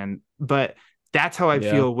Batman. But that's how I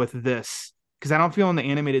feel with this, because I don't feel in the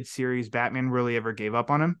animated series Batman really ever gave up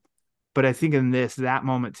on him. But I think in this, that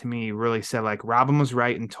moment to me really said like Robin was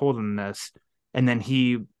right and told him this, and then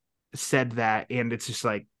he said that, and it's just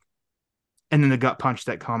like, and then the gut punch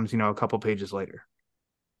that comes, a couple pages later.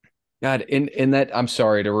 God, in that, I'm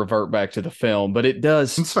sorry to revert back to the film, but it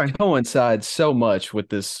does coincide so much with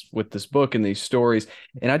this book and these stories.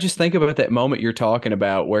 And I just think about that moment you're talking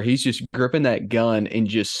about where he's just gripping that gun and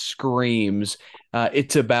just screams,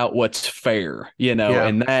 it's about what's fair,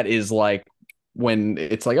 and that is like when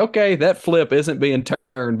it's like, okay, that flip isn't being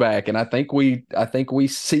turned back. And I think we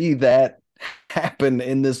see that happen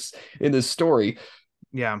in this story.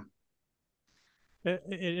 Yeah.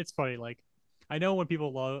 It's funny, like, I know when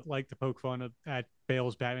people like to poke fun at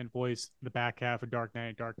Bale's Batman voice, the back half of Dark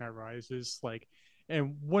Knight Rises, like,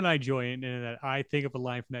 and when I join in that, I think of a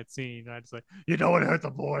line from that scene, and I just like, you don't want to hurt the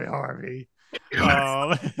boy, Harvey.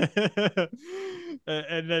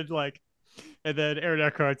 And then Aaron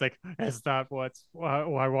Eckhart's like, that's not what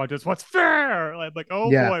I want. It's what's fair. Like, oh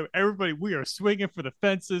boy, everybody, we are swinging for the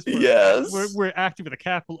fences. Yes, we're acting with a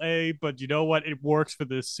capital A, but you know what? It works for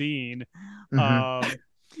this scene. Mm-hmm.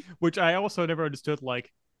 Which I also never understood. Like,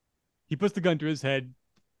 he puts the gun to his head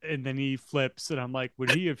and then he flips, and I'm like,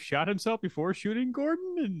 would he have shot himself before shooting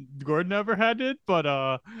Gordon? And Gordon never had it. But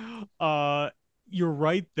you're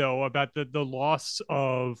right though about the loss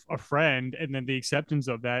of a friend and then the acceptance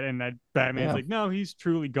of that, and that Batman's like, no, he's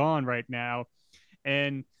truly gone right now.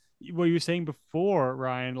 And what you were saying before,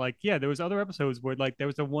 Ryan, like, yeah, there was other episodes where, like, there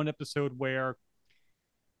was the one episode where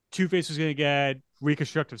Two-Face was going to get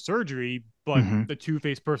reconstructive surgery, but the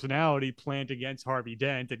Two-Face personality planned against Harvey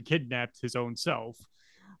Dent and kidnapped his own self.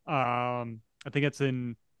 I think that's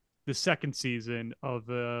in the second season of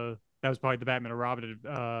that was probably the Batman and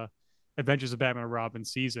Robin Adventures of Batman and Robin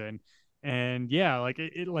season. And yeah, like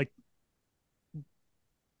it like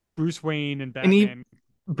Bruce Wayne and Batman.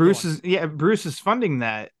 Bruce is funding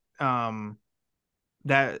that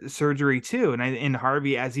that surgery too, and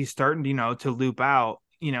Harvey, as he's starting to loop out,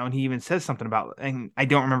 and he even says something about, and I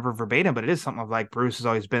don't remember verbatim, but it is something of like Bruce has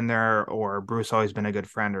always been there, or Bruce always been a good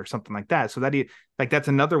friend, or something like that. So that that's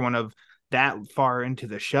another one of that far into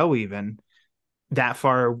the show, even that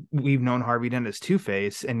far we've known Harvey Dent as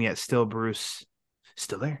Two-Face, and yet still Bruce,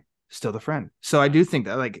 still there, still the friend. So I do think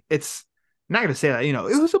that, like, it's I'm not going to say that,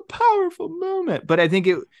 it was a powerful moment, but I think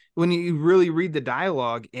when you really read the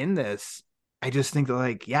dialogue in this, I just think that,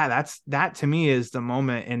 like, yeah, that to me is the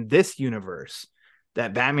moment in this universe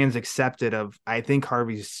that Batman's accepted of, I think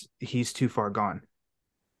he's too far gone.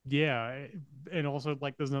 Yeah. And also,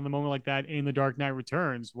 like, there's another moment like that in The Dark Knight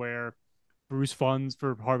Returns where Bruce funds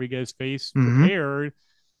for Harvey to get his face prepared,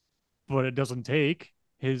 but it doesn't take.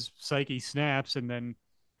 His psyche snaps, and then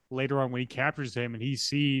later on when he captures him and he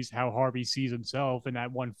sees how Harvey sees himself in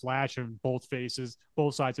that one flash of both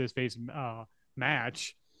sides of his face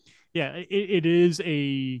match. Yeah, it is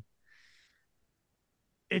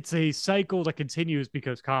it's a cycle that continues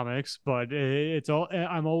because comics, but it's all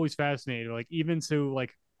I'm always fascinated. Like even to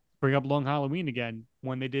like bring up Long Halloween again,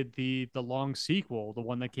 when they did the long sequel, the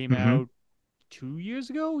one that came out 2 years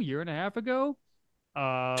ago, year and a half ago.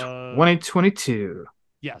 2022.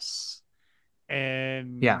 Yes.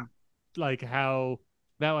 And yeah, like how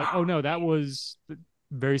that like oh no, that was the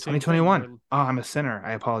very same 2021. Where, oh, I'm a sinner.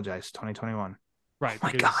 I apologize. 2021. right, oh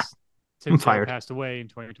my God. Tim Sale passed away in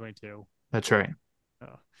 2022. That's right.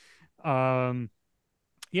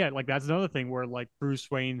 Yeah, like that's another thing where like Bruce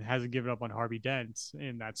Wayne hasn't given up on Harvey Dent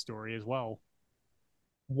in that story as well.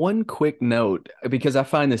 One quick note, because I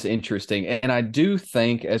find this interesting, and I do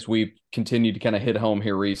think as we've continued to kind of hit home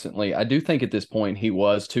here recently, I do think at this point he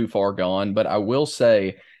was too far gone. But I will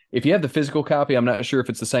say, if you have the physical copy, I'm not sure if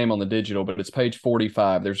it's the same on the digital, but it's page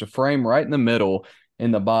 45. There's a frame right in the middle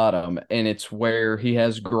in the bottom, and it's where he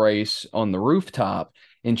has Grace on the rooftop,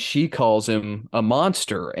 and she calls him a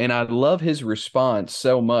monster. And I love his response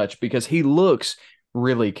so much because he looks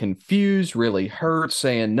really confused, really hurt,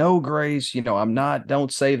 saying, "No, Grace, I'm not,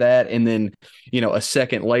 don't say that." And then, a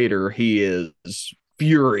second later, he is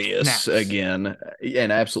furious again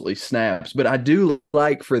and absolutely snaps. But I do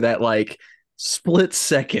like for that, like, split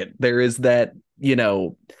second, there is that,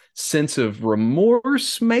 sense of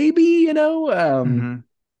remorse, maybe, find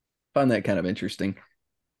that kind of interesting.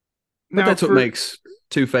 But that's what makes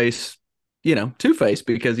Two-Face, Two-Face,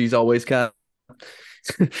 because he's always kind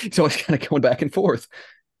of going back and forth.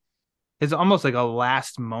 It's almost like a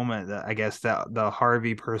last moment that I guess that the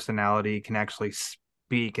Harvey personality can actually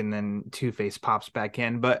speak, and then Two-Face pops back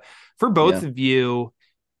in. But for both of you,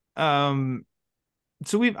 so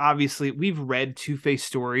we've read Two-Face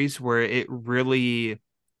stories where it really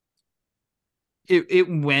it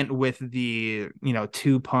went with the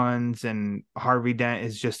two puns, and Harvey Dent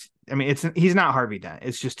is just, I mean, he's not Harvey Dent,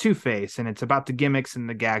 it's just Two-Face, and it's about the gimmicks and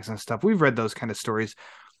the gags and stuff. We've read those kind of stories.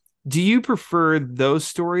 Do you prefer those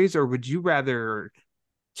stories, or would you rather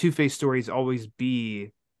Two-Face stories always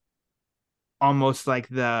be almost like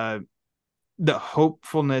the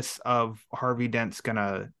hopefulness of Harvey Dent's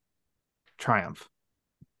gonna triumph?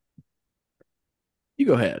 You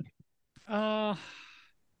go ahead.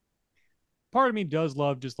 Part of me does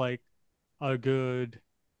love just like a good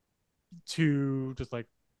just like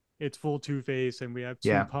it's full Two-Face and we have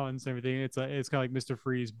two puns and everything. It's kind of like Mr.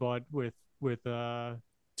 Freeze, but with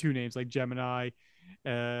two names like Gemini,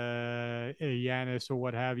 Yanis, or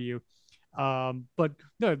what have you. But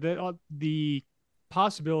no, the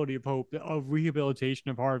possibility of hope of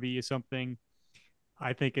rehabilitation of Harvey is something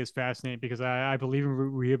I think is fascinating, because I believe in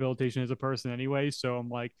rehabilitation as a person anyway. So I'm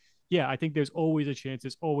like, yeah, I think there's always a chance,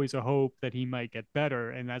 there's always a hope that he might get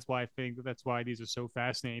better. And that's why I think that's why these are so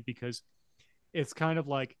fascinating, because it's kind of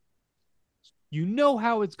like,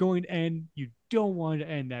 how it's going to end. You don't want it to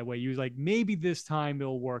end that way. You're like, maybe this time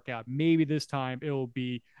it'll work out. Maybe this time it'll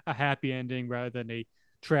be a happy ending rather than a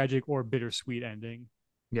tragic or bittersweet ending.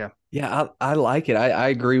 Yeah, I like it. I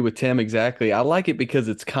agree with Tim exactly. I like it because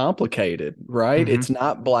it's complicated, right? It's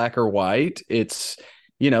not black or white. It's,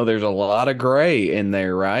 there's a lot of gray in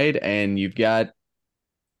there, right? And you've got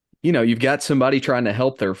somebody trying to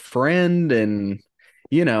help their friend, and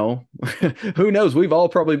who knows? We've all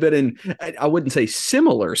probably been in, I wouldn't say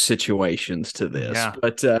similar situations to this,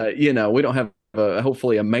 but we don't have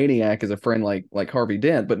hopefully a maniac as a friend like Harvey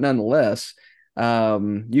Dent, but nonetheless,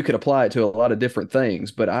 you could apply it to a lot of different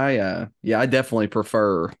things. But I definitely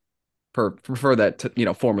prefer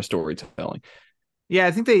that form of storytelling. Yeah,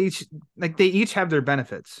 I think they each have their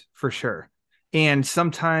benefits for sure, and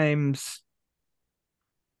sometimes,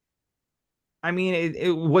 I mean,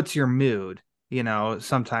 what's your mood?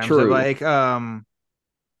 Sometimes like in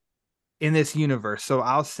this universe. So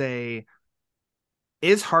I'll say,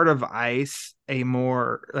 is Heart of Ice a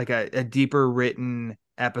more like a deeper written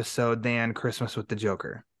episode than Christmas with the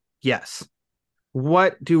Joker? Yes.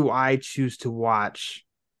 What do I choose to watch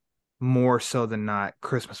more so than not?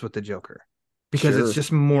 Christmas with the Joker, because it's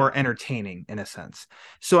just more entertaining in a sense.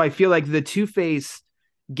 So I feel like the Two-Face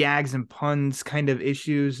gags and puns kind of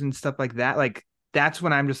issues and stuff like that, like, that's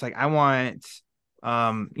when I'm just like, I want, it's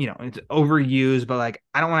overused, but like,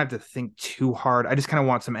 I don't want to have to think too hard. I just kind of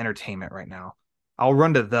want some entertainment right now. I'll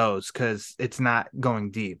run to those because it's not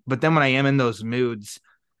going deep. But then when I am in those moods,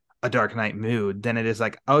 a Dark Knight mood, then it is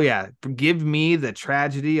like, oh yeah, give me the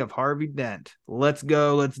tragedy of Harvey Dent. Let's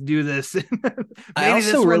go. Let's do this. Maybe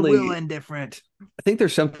this one will end different. I think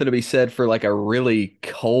there's something to be said for like a really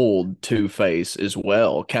cold Two-Face as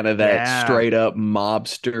well. Kind of that straight up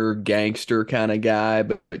mobster gangster kind of guy,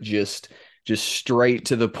 but just straight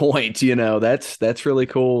to the point. That's really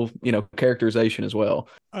cool, characterization as well.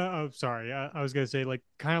 Sorry. I was gonna say like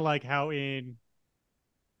kind of like how in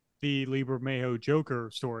the Lee Bermejo Joker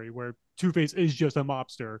story where Two-Face is just a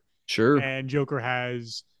mobster. Sure. And Joker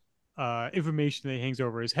has information that hangs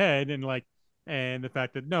over his head, and like, and the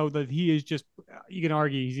fact that no, that he is just, you can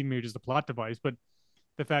argue he's even just a plot device, but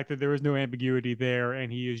the fact that there is no ambiguity there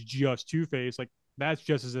and he is just Two-Face, like that's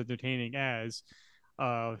just as entertaining as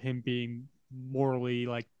him being morally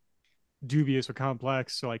like dubious or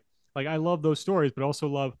complex. So like I love those stories, but also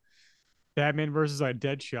love Batman versus a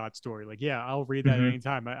Deadshot story. Like, yeah, I'll read that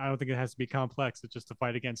anytime. I don't think it has to be complex. It's just a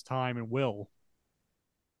fight against time and will.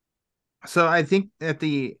 So I think it's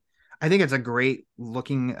a great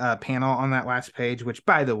looking panel on that last page, which,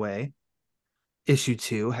 by the way, issue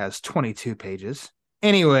 2 has 22 pages.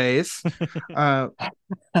 Anyways,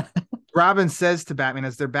 Robin says to Batman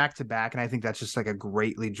as they're back to back, and I think that's just like a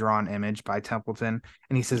greatly drawn image by Templeton.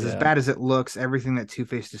 And he says, as bad as it looks, everything that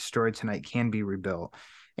Two-Face destroyed tonight can be rebuilt.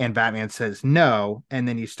 And Batman says no. And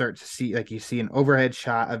then you start to see, like, you see an overhead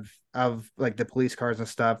shot of like the police cars and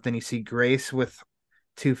stuff. Then you see Grace with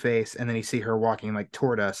Two-Face, and then you see her walking like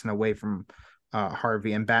toward us and away from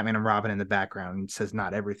Harvey, and Batman and Robin in the background, and says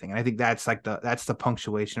not everything. And I think that's like that's the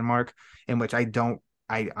punctuation mark in which I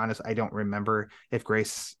honestly don't remember if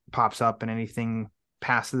Grace pops up in anything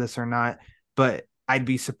past this or not, but I'd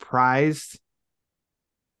be surprised.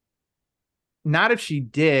 Not if she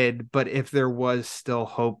did, but if there was still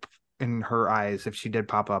hope in her eyes, if she did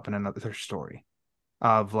pop up in another story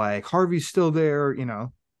of like Harvey's still there, you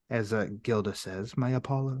know, as Gilda says, my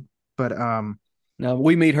Apollo. But now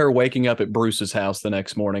we meet her waking up at Bruce's house the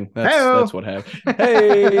next morning. That's what happened.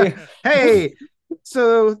 Hey, hey,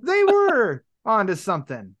 so they were onto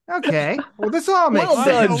something. Okay, well, this all makes well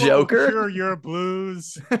sense. done, Joker. Sure, your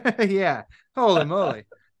blues. Yeah, holy moly.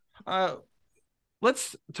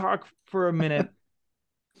 Let's talk for a minute.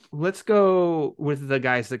 Let's go with the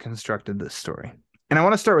guys that constructed this story. And I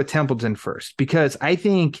want to start with Templeton first, because I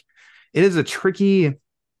think it is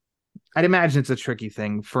I'd imagine it's a tricky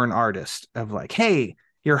thing for an artist of like, hey,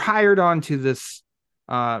 you're hired onto this,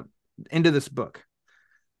 into this book,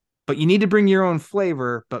 but you need to bring your own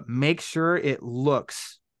flavor, but make sure it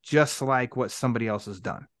looks just like what somebody else has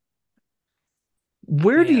done.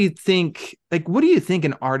 What do you think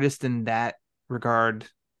an artist in that regard?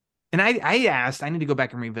 And I asked, I need to go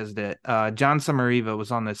back and revisit it. John Samariva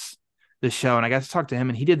was on this show, and I got to talk to him,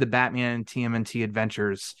 and he did the Batman TMNT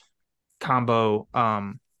Adventures combo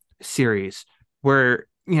series where,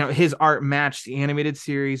 you know, his art matched the animated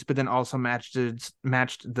series, but then also matched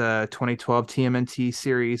the 2012 TMNT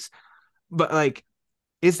series. But like,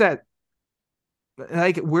 is that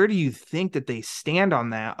like, where do you think that they stand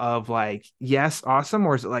on that of like, yes, awesome,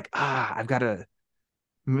 or is it like, I've got to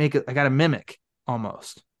make it, I got to mimic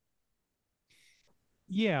almost?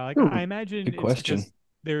 Yeah, like I imagine good question.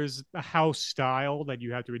 There's a house style that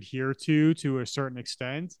you have to adhere to a certain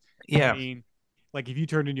extent. Yeah. I mean, like if you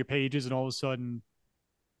turn in your pages and all of a sudden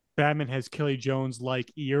Batman has Kelly Jones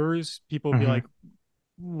like ears, people will be like,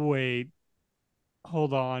 wait,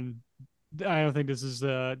 hold on. I don't think this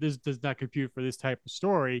does not compute for this type of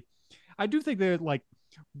story. I do think that, like,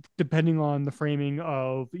 depending on the framing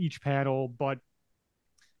of each panel, but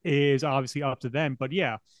is obviously up to them. But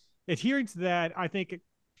yeah, adhering to that, I think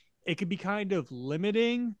it could be kind of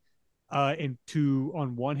limiting on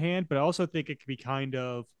one hand, but I also think it could be kind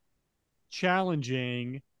of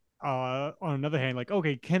challenging on another hand. Like,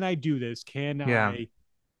 okay, can I do this? Can I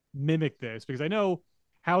mimic this? Because I know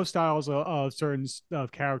how styles of certain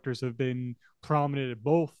characters have been prominent at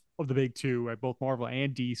both of the big two, at both Marvel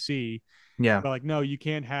and DC. Yeah. But like, no, you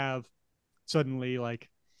can't have suddenly like,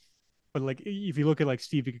 but like if you look at like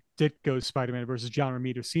Steve Ditko's Spider-Man versus John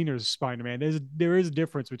Romita Sr.'s Spider-Man, there is a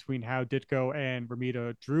difference between how Ditko and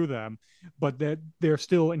Romita drew them, but that they're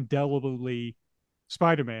still indelibly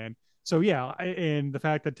Spider-Man. So yeah, and the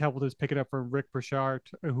fact that Templeton's picking up from Rick Burchard,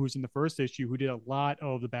 who's in the first issue, who did a lot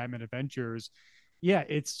of the Batman Adventures, yeah,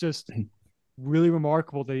 it's just really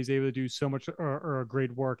remarkable that he's able to do so much or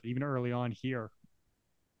great work even early on here.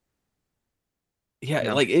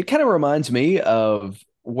 Yeah, like it kind of reminds me of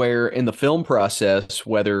where in the film process,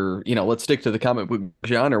 whether, you know, let's stick to the comic book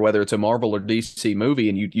genre, whether it's a Marvel or DC movie,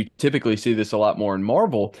 and you typically see this a lot more in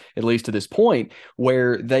Marvel, at least to this point,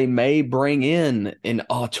 where they may bring in an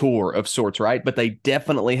auteur of sorts, right? But they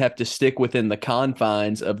definitely have to stick within the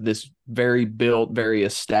confines of this very built, very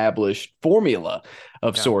established formula.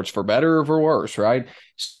 of sorts, for better or for worse, right?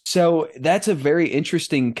 So that's a very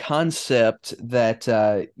interesting concept that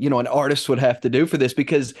an artist would have to do for this,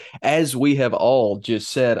 because as we have all just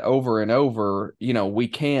said over and over, we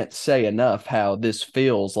can't say enough how this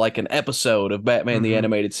feels like an episode of Batman the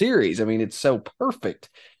Animated Series. I mean, it's so perfect.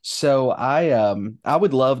 So I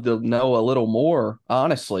would love to know a little more,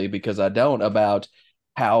 honestly, because I don't, about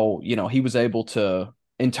how he was able to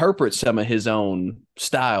interpret some of his own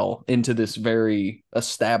style into this very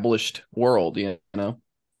established world,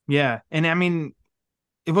 Yeah. And I mean,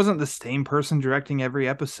 it wasn't the same person directing every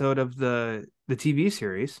episode of the TV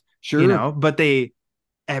series. Sure. But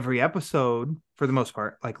every episode for the most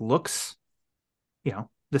part like looks,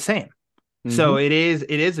 the same. So it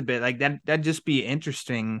is a bit like that'd just be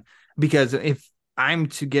interesting, because if I'm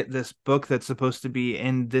to get this book that's supposed to be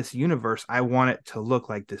in this universe, I want it to look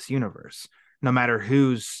like this universe, no matter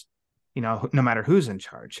who's in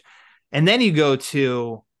charge. And then you go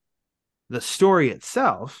to the story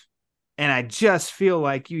itself, and I just feel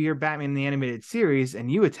like you hear Batman the Animated Series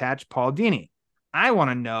and you attach Paul Dini. I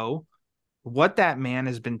want to know what that man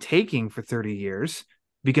has been taking for 30 years,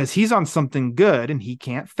 because he's on something good and he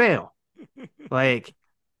can't fail. Like,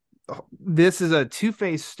 this is a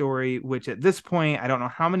Two-Face story, which at this point, I don't know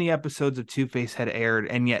how many episodes of Two-Face had aired,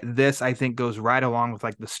 and yet this, I think, goes right along with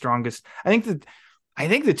like the strongest. I think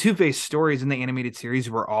the Two-Face stories in the animated series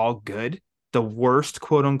were all good. The worst,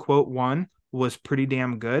 quote unquote, one was pretty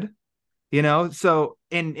damn good, So,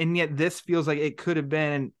 and yet this feels like it could have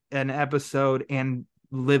been an episode and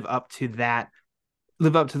live up to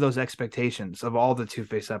those expectations of all the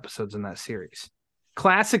Two-Face episodes in that series.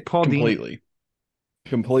 Classic Paul Dini.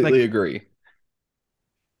 Completely agree.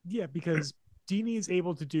 Yeah, because Dini is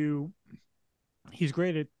able to do. He's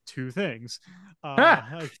great at two things.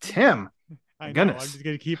 Tim. I know. I'm just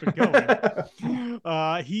gonna keep it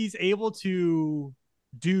going. He's able to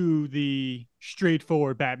do the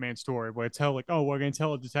straightforward Batman story where it's we're going to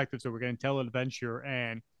tell a detective story, we're going to tell an adventure,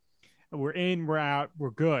 and we're in, we're out,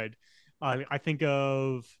 we're good. I think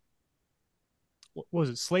of what was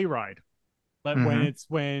it, Sleigh Ride.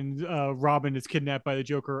 When Robin is kidnapped by the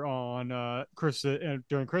Joker on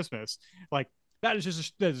during Christmas, like that is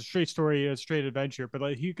just that's a straight story, a straight adventure. But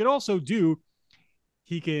like he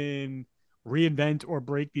can reinvent or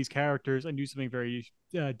break these characters and do something very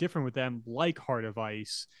different with them, like Heart of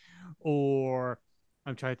Ice, or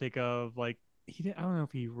I'm trying to think of I don't know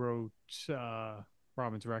if he wrote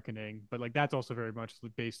Robin's Reckoning, but like that's also very much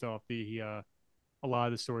based off the a lot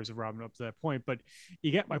of the stories of Robin up to that point. But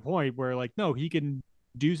you get my point where no, he can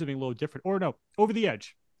do something a little different. Or no, Over the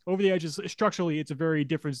Edge. Over the Edge is structurally, it's a very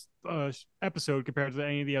different episode compared to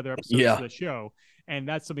any of the other episodes of the show. And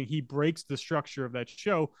that's something, he breaks the structure of that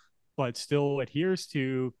show, but still adheres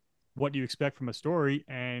to what you expect from a story.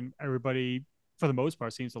 And everybody, for the most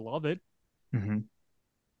part, seems to love it. Mm-hmm.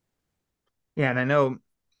 Yeah. And I know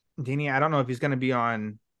Dini, I don't know if he's going to be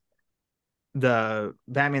on the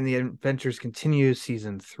Batman the Adventures Continue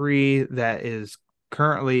season 3 that is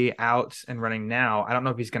currently out and running now. I don't know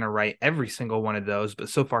if he's going to write every single one of those, but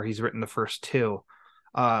so far he's written the first 2.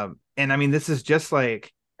 And I mean, this is just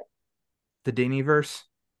like the Dini-verse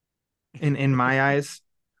in my eyes.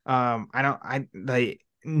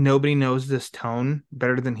 Nobody knows this tone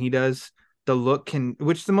better than he does. The look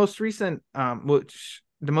the most recent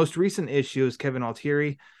issue is Kevin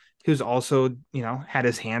Altieri, who's also, had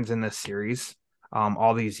his hands in this series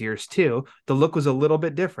all these years too. The look was a little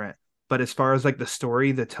bit different, but as far as like the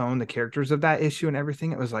story, the tone, the characters of that issue and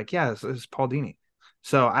everything, it was like, yeah, this is Paul Dini.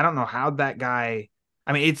 So I don't know how that guy,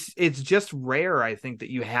 I mean, it's just rare, I think,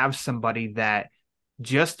 that you have somebody that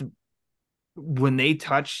just when they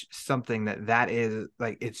touch something that is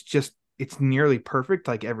like, it's nearly perfect,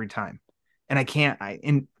 like every time. And I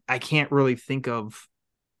can't really think of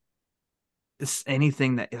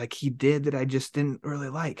anything that like he did that I just didn't really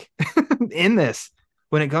like in this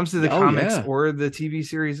when it comes to the comics or the TV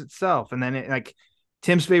series itself. And then like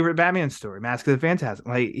Tim's favorite Batman story, Mask of the Phantasm,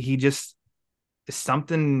 like he just is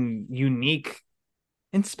something unique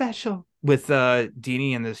and special with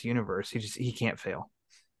Dini in this universe. He can't fail.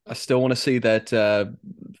 I still want to see that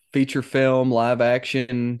feature film live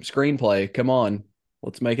action screenplay. Come on,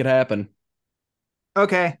 let's make it happen.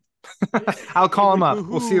 Okay. I'll call him up.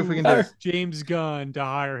 We'll see if we can do it. James Gunn to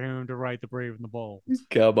hire him to write The Brave and the Bold.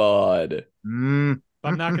 Come on. I'm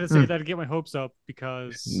not going to say that to get my hopes up,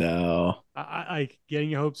 because no, I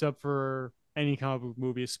getting your hopes up for any comic book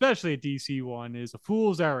movie, especially a DC one, is a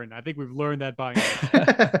fool's errand. I think we've learned that by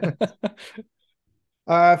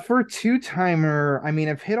now. For two-timer, I mean,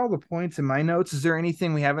 I've hit all the points in my notes. Is there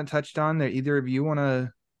anything we haven't touched on that either of you want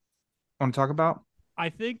to talk about? I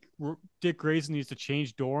think Dick Grayson needs to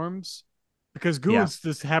change dorms because goons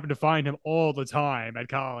just happen to find him all the time at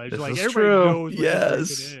college. This like is everybody true. knows what Dick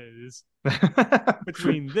Grayson is.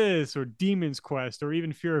 Between this or Demon's Quest or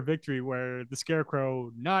even Fear of Victory, where the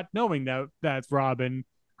Scarecrow, not knowing that that's Robin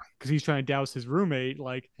because he's trying to douse his roommate,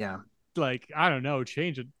 like I don't know,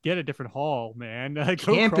 change it, get a different hall, man. Like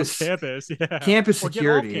campus, campus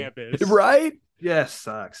security, campus. Right? Yeah,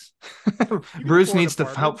 sucks. Bruce needs to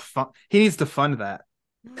help. He needs to fund that.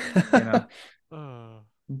 You know,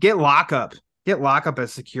 get lockup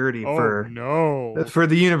as security for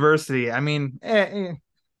the university. I mean, he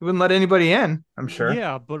wouldn't let anybody in, I'm sure.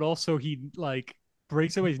 Yeah, but also he like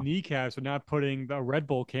breaks somebody's kneecaps for not putting the Red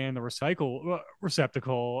Bull can in the recycle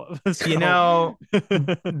receptacle. So, you know,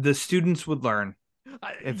 the students would learn.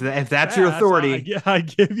 If that's your authority, I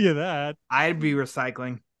give you that. I'd be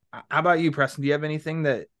recycling. How about you, Preston? Do you have anything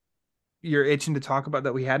that you're itching to talk about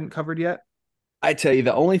that we hadn't covered yet? I tell you,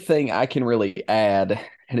 the only thing I can really add,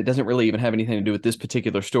 and it doesn't really even have anything to do with this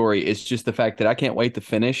particular story, is just the fact that I can't wait to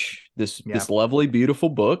finish this lovely, beautiful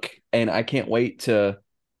book, and I can't wait to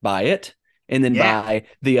buy it and then buy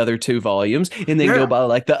the other 2 volumes and then go buy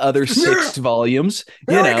like the other 6 volumes.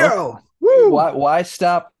 You know, why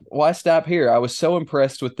stop here? I was so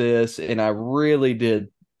impressed with this, and I really did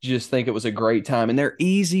just think it was a great time, and they're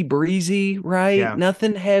easy breezy, right?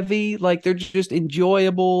 Nothing heavy, like they're just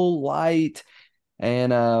enjoyable, light.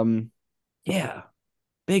 And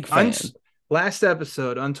big fan. Last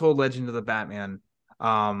episode, Untold Legend of the Batman.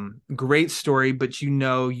 Great story, but you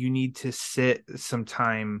need to sit some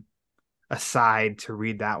time aside to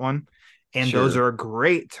read that one. And those are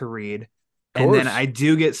great to read. And then I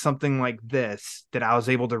do get something like this that I was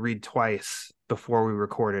able to read twice before we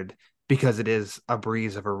recorded, because it is a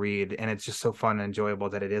breeze of a read, and it's just so fun and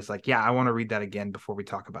enjoyable that it is like, I want to read that again before we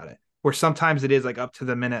talk about it. Where sometimes it is like up to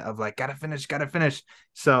the minute of like, gotta finish.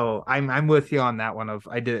 So I'm with you on that one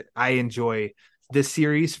I enjoy this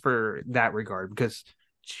series for that regard, because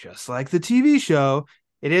just like the TV show,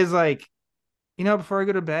 it is like, before I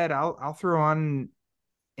go to bed, I'll throw on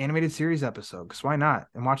animated series episode, because why not?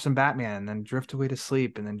 And watch some Batman and then drift away to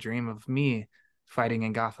sleep and then dream of me fighting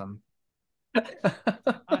in Gotham. I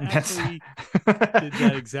actually did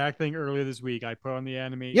that exact thing earlier this week. I put on the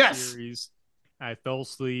animated series, I fell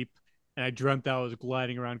asleep, and I dreamt I was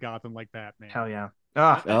gliding around Gotham like Batman. Hell yeah!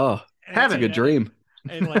 That's a good dream.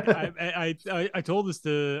 And like I told this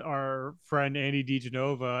to our friend Andy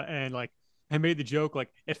DiGenova, and like I made the joke like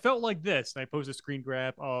it felt like this. And I posted a screen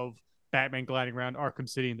grab of Batman gliding around Arkham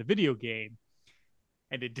City in the video game,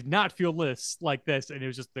 and it did not feel like this. And it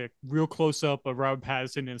was just the real close up of Robert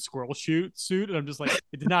Pattinson in a squirrel suit, and I'm just like,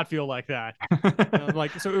 it did not feel like that. And I'm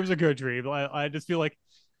like, so it was a good dream. I just feel like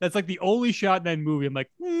that's like the only shot in that movie. I'm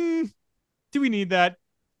like, do we need that?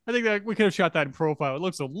 I think that we could have shot that in profile. It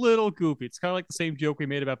looks a little goofy. It's kind of like the same joke we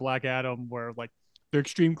made about Black Adam, where like the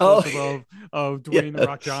extreme close of Dwayne The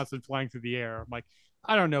Rock Johnson flying through the air. I'm like,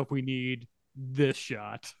 I don't know if we need this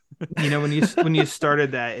shot. When you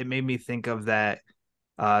started that, it made me think of that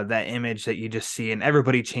image that you just see, and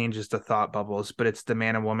everybody changes the thought bubbles, but it's the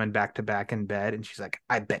man and woman back to back in bed, and she's like,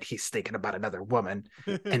 I bet he's thinking about another woman.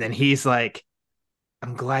 And then he's like,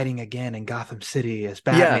 I'm gliding again in Gotham City as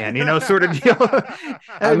Batman, sort of deal.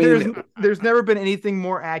 I mean, there's never been anything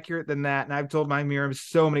more accurate than that. And I've told my Miriam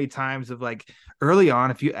so many times of like, early on,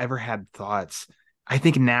 if you ever had thoughts, I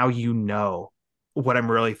think now what I'm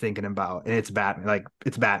really thinking about, and it's Batman. Like,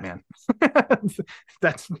 it's Batman.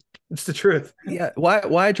 That's the truth. Yeah.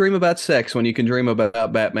 Why dream about sex when you can dream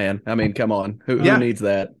about Batman? I mean, come on. Who needs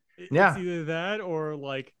that? It's either that or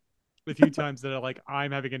like the few times that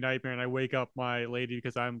I'm having a nightmare and I wake up my lady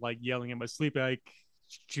because I'm like yelling in my sleep. Like,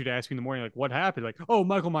 she'd ask me in the morning, like, what happened? Like, oh,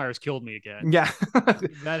 Michael Myers killed me again. Yeah.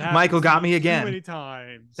 Michael got me again. Too many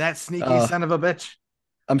times. That sneaky son of a bitch.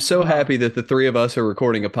 I'm so happy that the 3 of us are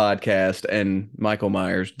recording a podcast and Michael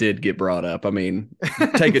Myers did get brought up. I mean,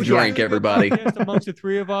 take a drink, everybody. Amongst the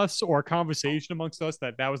 3 of us, or a conversation amongst us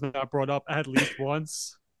that was not brought up at least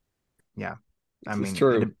once. Yeah. I mean,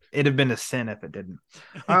 it'd have been a sin if it didn't.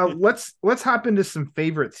 Let's hop into some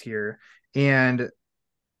favorites here. And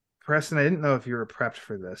Preston, I didn't know if you were prepped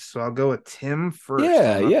for this, so I'll go with Tim first.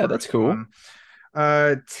 Yeah, that's cool.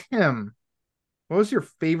 Tim, what was your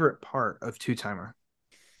favorite part of Two Timer?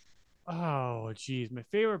 Oh, geez, my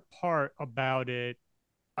favorite part about it,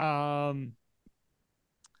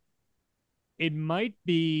 it might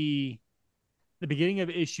be the beginning of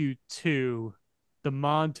issue 2. The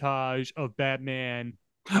montage of Batman.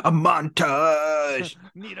 A montage.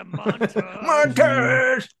 Need a montage.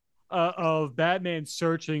 Montage of Batman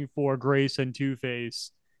searching for Grace and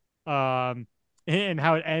Two-Face, and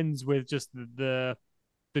how it ends with just the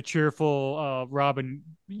the cheerful Robin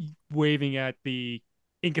waving at the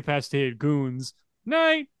incapacitated goons.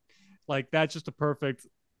 Night. Like that's just a perfect,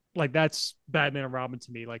 like that's Batman and Robin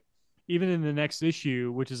to me. Like even in the next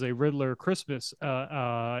issue, which is a Riddler Christmas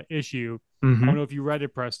issue. I don't know if you read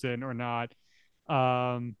it, Preston, or not.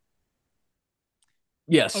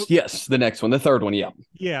 Yes, yes, the next one, the third one, yeah.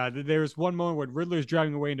 Yeah, there's one moment when Riddler's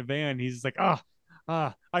driving away in a van. He's like,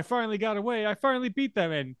 I finally got away. I finally beat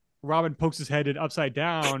them. And Robin pokes his head in upside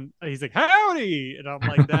down. And he's like, howdy. And I'm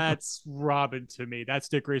like, that's Robin to me. That's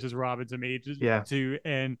Dick Grace's Robin to me.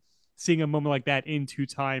 And seeing a moment like that in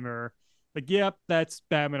Two-Timer, like, yep, that's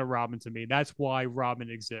Batman and Robin to me. That's why Robin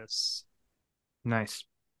exists. Nice.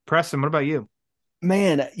 Preston, what about you?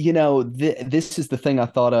 Man, you know, this is the thing I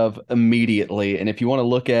thought of immediately. And if you want to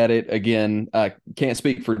look at it again, I can't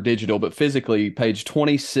speak for digital, but physically, page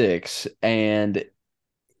 26. And,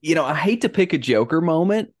 you know, I hate to pick a Joker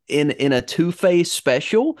moment in a Two-Face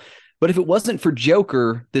special, but if it wasn't for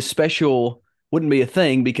Joker, this special wouldn't be a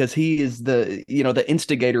thing because he is the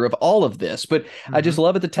instigator of all of this. But I just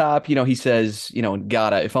love at the top, you know, he says, you know,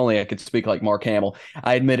 gotta, if only I could speak like Mark Hamill.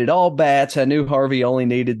 I admitted all bats. I knew Harvey only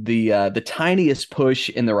needed the tiniest push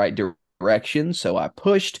in the right direction. So I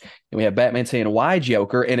pushed, and we have Batman saying, why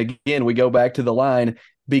Joker? And again, we go back to the line,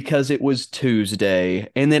 because it was Tuesday.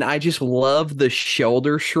 And then I just love the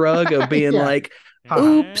shoulder shrug of being like,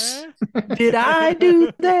 oops, did I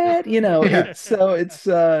do that? You know, I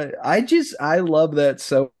love that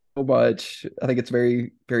so much. I think it's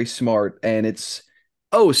very, very smart, and it's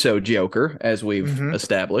so Joker, as we've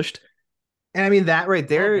established. And I mean, that right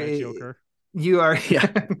there, Joker. You are,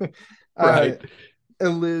 right.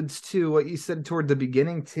 Alludes to what you said toward the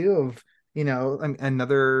beginning too, of, you know,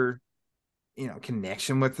 another, you know,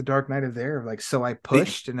 connection with the Dark Knight of there. Like, so I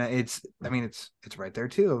pushed, and it's right there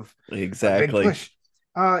too. Of exactly. Push.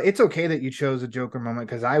 It's okay that you chose a Joker moment,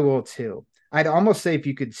 because I will too. I'd almost say if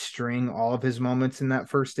you could string all of his moments in that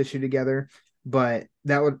first issue together, but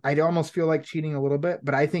I'd almost feel like cheating a little bit.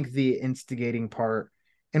 But I think the instigating part,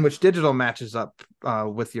 in which digital matches up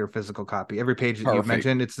with your physical copy, every page that you've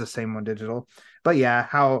mentioned, it's the same one digital. But yeah,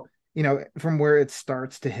 how, you know, from where it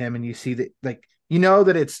starts to him, and you see that, like, you know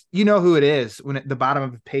that it's, you know who it is when at the bottom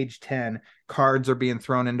of page 10, cards are being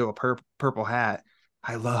thrown into a purple hat.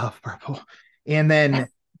 I love purple. And then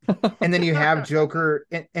you have Joker,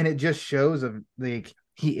 and it just shows of, like,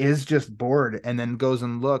 he is just bored, and then goes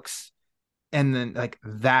and looks, and then, like,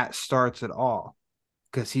 that starts it all,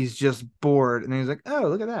 because he's just bored, and then he's like, oh,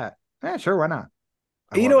 look at that. Yeah, sure, why not?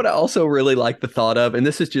 You know what I also really like the thought of, and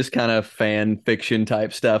this is just kind of fan fiction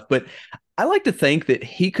type stuff, but I like to think that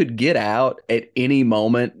he could get out at any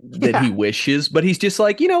moment that he wishes, but he's just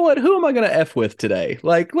like, you know what? Who am I going to F with today?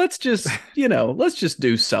 Like, let's just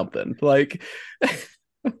do something. Like,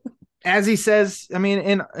 as he says, I mean,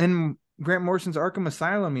 in Grant Morrison's Arkham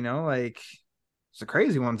Asylum, you know, like, it's the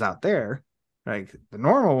crazy ones out there. Like, the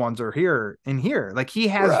normal ones are here and here. Like, he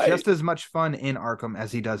has just as much fun in Arkham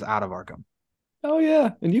as he does out of Arkham. Oh,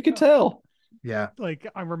 yeah. And you can tell. Yeah. Like,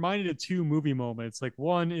 I'm reminded of two movie moments. Like,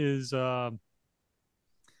 one is like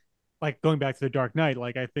going back to the Dark Knight.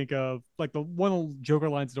 Like, I think of, like, the one Joker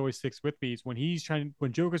lines that always sticks with me is when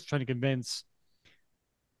Joker's trying to convince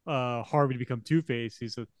Harvey to become Two-Face. He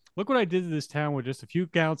said, look what I did to this town with just a few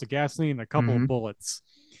gallons of gasoline and a couple of bullets.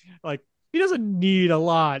 Like, he doesn't need a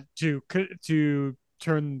lot to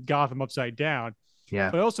turn Gotham upside down. Yeah.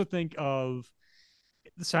 But I also think of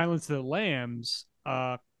the Silence of the Lambs,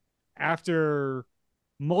 after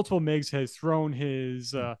Multiple Migs has thrown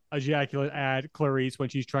his ejaculate at Clarice when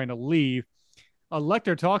she's trying to leave.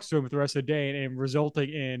 Lecter talks to him for the rest of the day, and resulting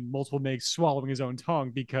in Multiple Migs swallowing his own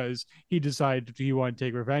tongue because he decided he wanted to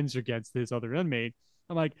take revenge against his other inmate.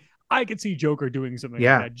 I'm like, I could see Joker doing something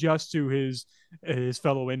like that just to his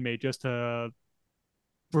fellow inmate, just for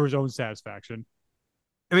his own satisfaction.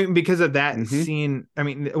 I mean, because of that scene, I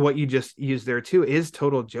mean, what you just used there too is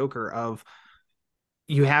total Joker of,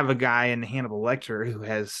 you have a guy in Hannibal Lecter who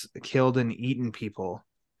has killed and eaten people,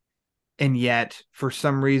 and yet for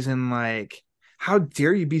some reason, like, how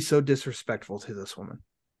dare you be so disrespectful to this woman,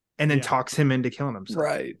 and then talks him into killing himself.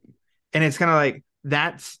 Right. And it's kind of like,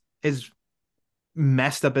 that's as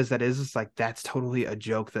messed up as that is. It's like, that's totally a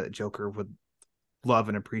joke that Joker would love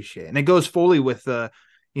and appreciate. And it goes fully with the,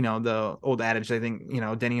 you know, the old adage, I think, you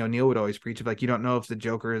know, Denny O'Neil would always preach of, like, you don't know if the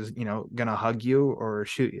Joker is, you know, going to hug you or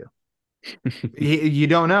shoot you. you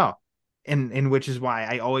don't know. And which is why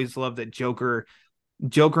I always love that Joker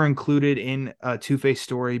included in a Two-Face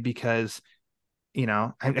story, because, you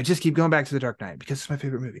know, I just keep going back to The Dark Knight because it's my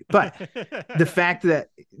favorite movie. But the fact that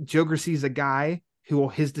Joker sees a guy who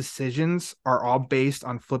his decisions are all based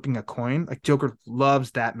on flipping a coin. Like Joker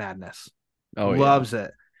loves that madness. Loves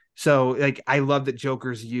it. So like I love that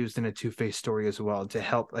Joker's used in a Two-Face story as well to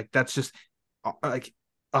help. Like that's just like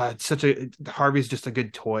Harvey's just a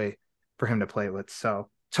good toy for him to play with. So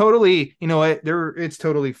totally, you know what? It's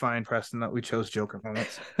totally fine, Preston, that we chose Joker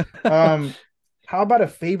moments. How about a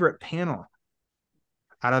favorite panel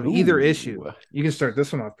out of either issue? You can start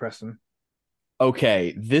this one off, Preston.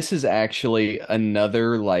 Okay, this is actually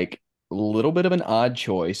another like little bit of an odd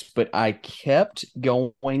choice, but I kept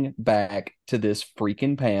going back to this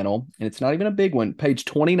freaking panel, and it's not even a big one. Page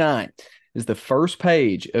 29 is the first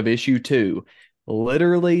page of issue 2.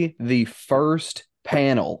 Literally the first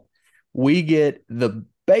panel. We get the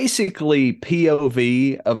basically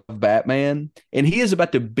POV of Batman, and he is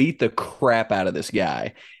about to beat the crap out of this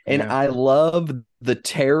guy. And I love the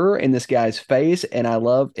terror in this guy's face, and I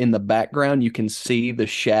love in the background you can see the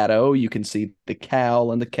shadow, you can see the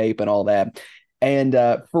cowl and the cape and all that. And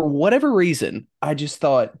for whatever reason, I just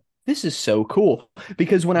thought this is so cool,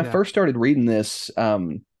 because when I first started reading this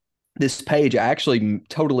this page, I actually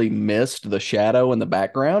totally missed the shadow in the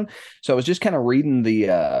background. So I was just kind of reading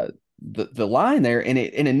the line there, and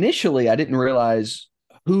initially I didn't realize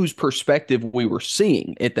whose perspective we were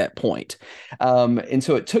seeing at that point. And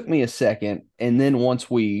so it took me a second, and then once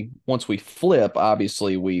we flip,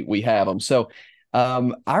 obviously we have them. So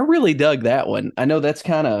I really dug that one. I know that's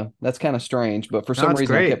kind of strange, but for some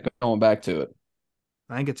reason I kept going back to it.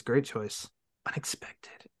 I think it's a great choice.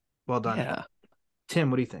 Unexpected. Well done. Yeah.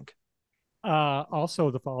 Tim, what do you think?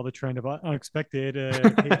 Also to follow the trend of unexpected,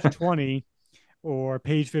 page 20 or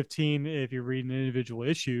page 15 if you're reading individual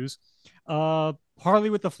issues, Harley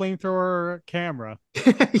with the flamethrower camera.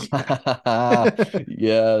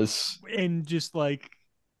 Yes. And just like,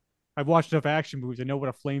 I've watched enough action movies, I know what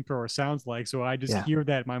a flamethrower sounds like, so I just hear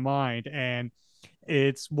that in my mind, and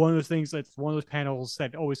it's one of those things, that's one of those panels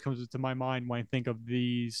that always comes into my mind when I think of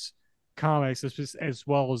these comics, as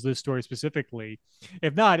well as this story specifically.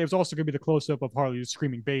 If not, it was also going to be the close-up of Harley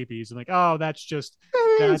screaming babies, and like, oh, that's just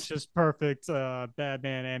perfect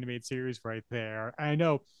Batman animated series right there. I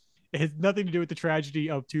know it has nothing to do with the tragedy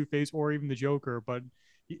of Two-Face or even the Joker, but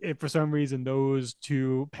for some reason those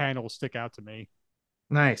two panels stick out to me.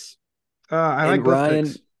 Nice. I like Ryan.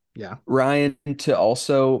 Picks. Yeah, Ryan, to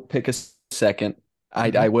also pick a second,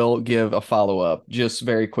 I will give a follow-up just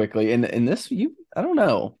very quickly. And this, I don't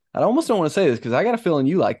know. I almost don't want to say this because I got a feeling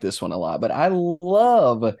you like this one a lot, but I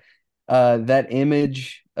love that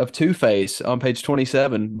image of Two-Face on page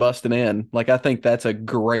 27 busting in. Like, I think that's a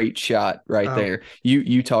great shot right there.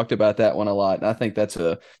 You talked about that one a lot, and I think that's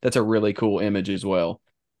a really cool image as well.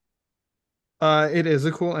 It is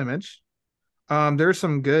a cool image. There's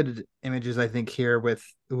some good images, I think, here with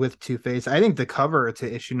Two-Face. I think the cover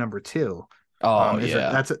to issue number 2.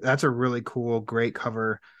 That's a really cool, great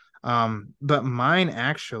cover. But mine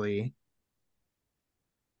actually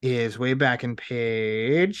is way back in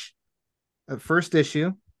first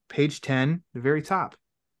issue, page 10, the very top.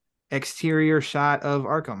 Exterior shot of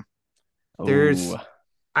Arkham.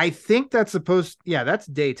 I think that's that's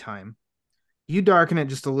daytime. You darken it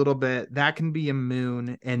just a little bit, that can be a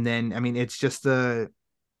moon, and then, I mean, it's just like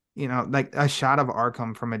a shot of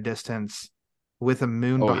Arkham from a distance with a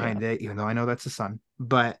moon behind it, even though I know that's the sun.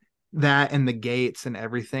 But that and the gates and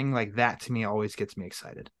everything, like that to me always gets me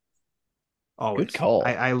excited. Always. Good call.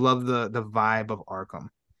 I love the vibe of Arkham.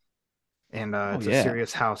 And it's a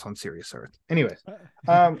serious house on serious earth. Anyways,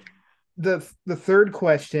 the third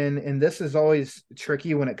question, and this is always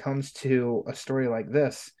tricky when it comes to a story like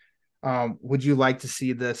this. Would you like to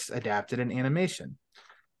see this adapted in animation?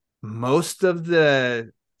 Most of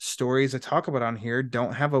the stories I talk about on here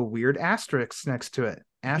don't have a weird asterisk next to it.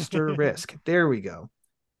 Asterisk. There we go.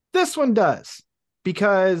 This one does,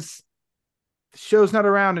 because the show's not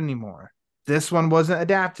around anymore. This one wasn't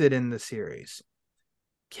adapted in the series.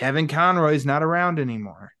 Kevin Conroy's not around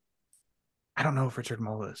anymore. I don't know if Richard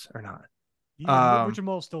Mole is or not. Richard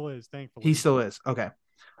Mole still is, thankfully. He still is. Okay.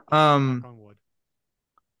 I'll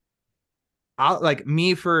like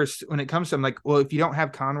me first when it comes to, I'm like, well, if you don't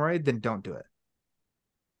have Conroy, then don't do it.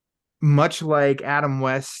 Much like Adam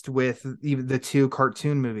West with even the 2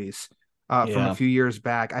 cartoon movies from a few years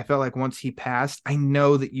back. I felt like once he passed, I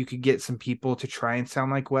know that you could get some people to try and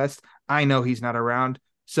sound like West. I know he's not around,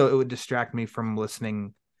 so it would distract me from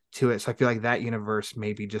listening to it. So I feel like that universe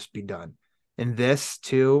maybe just be done. And this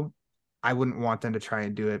too, I wouldn't want them to try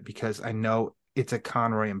and do it because I know it's a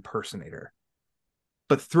Conroy impersonator.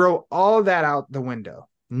 But throw all that out the window,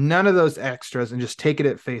 none of those extras, and just take it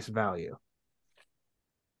at face value.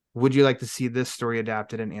 Would you like to see this story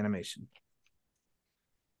adapted in animation?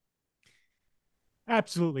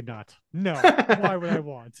 Absolutely not. No. Why would I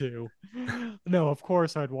want to? No, of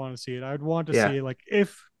course I'd want to see it. I'd want to see it, like,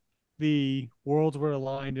 if the worlds were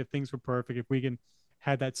aligned, if things were perfect, if we can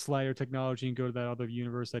have that slider technology and go to that other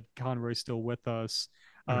universe that Conroy's still with us.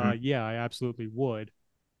 Yeah, I absolutely would.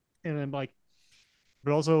 And then, like,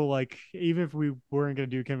 but also, like, even if we weren't going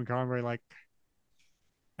to do Kevin Conroy, like,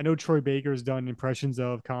 I know Troy Baker's done impressions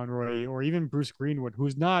of Conroy, or even Bruce Greenwood,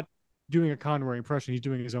 who's not doing a Conroy impression. He's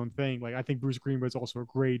doing his own thing. Like, I think Bruce Greenwood's also a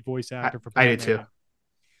great voice actor for Batman. I do too.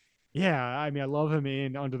 Yeah, I mean, I love him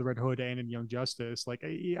in Under the Red Hood and in Young Justice. Like,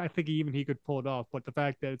 I think even he could pull it off. But the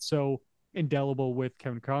fact that it's so indelible with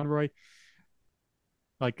Kevin Conroy,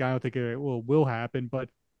 like, I don't think it will happen. But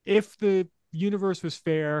if the universe was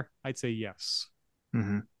fair, I'd say yes.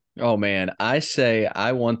 Mm-hmm. Oh man, I say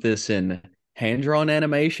I want this in hand-drawn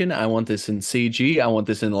animation. I want this in CG. I want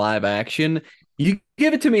this in live action. You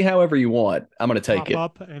give it to me however you want. I'm going to take it.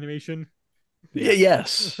 Pop-up animation.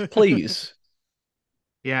 Yes, please.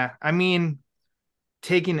 Yeah, I mean,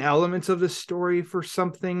 taking elements of the story for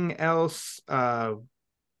something else,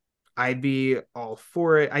 I'd be all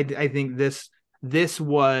for it. I think this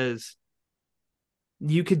was.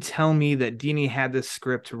 You could tell me that Dini had this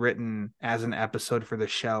script written as an episode for the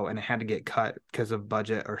show and it had to get cut because of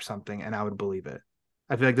budget or something, and I would believe it.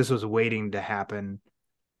 I feel like this was waiting to happen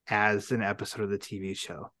as an episode of the TV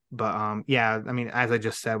show. But yeah, I mean, as I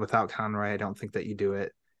just said, without Conroy, I don't think that you do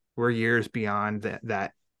it. We're years beyond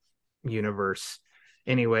that universe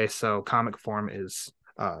anyway, so comic form is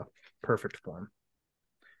perfect form.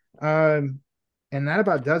 And that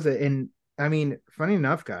about does it. And I mean, funny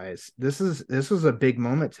enough, guys, this was a big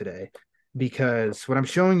moment today, because what I'm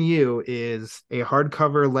showing you is a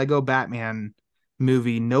hardcover Lego Batman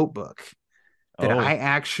movie notebook that I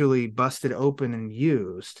actually busted open and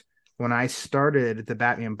used when I started the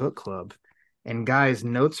Batman Book Club. And guys,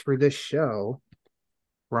 notes for this show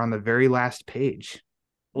were on the very last page.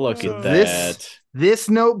 Look at that. This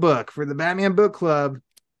notebook for the Batman Book Club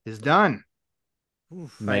is done.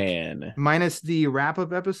 Man. Like, minus the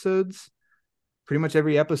wrap-up episodes. Pretty much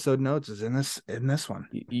every episode notes is in this one.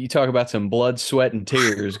 You talk about some blood, sweat, and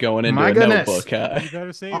tears going into a notebook. Huh? You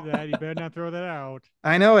better save that. You better not throw that out.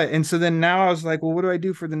 I know it. And so then now I was like, well, what do I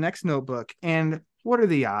do for the next notebook? And what are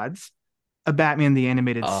the odds? A Batman the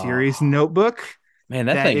Animated Series notebook. Man,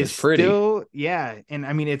 that thing is pretty. Still, yeah. And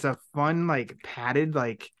I mean, it's a fun, like, padded,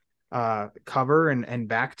 like, cover and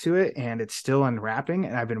back to it. And it's still unwrapping.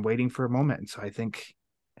 And I've been waiting for a moment. And so I think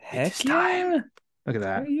it's time. Look at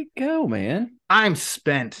that. There you go, man. I'm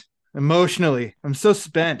spent emotionally. I'm so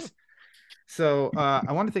spent. So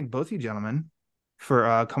I want to thank both you gentlemen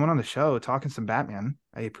for coming on the show, talking some Batman.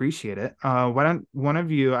 I appreciate it. Why don't one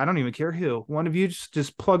of you, I don't even care who, one of you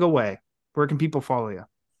just plug away. Where can people follow you?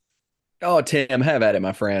 Oh, Tim, have at it,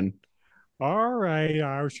 my friend. All right.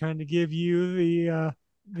 I was trying to give you the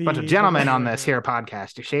bunch of gentlemen on this here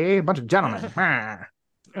podcast. You see? A bunch of gentlemen.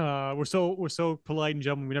 We're so polite and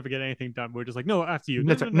gentlemen. We never get anything done. We're just like, no, after you.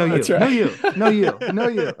 No,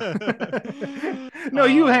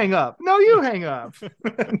 you hang up. No, you hang up.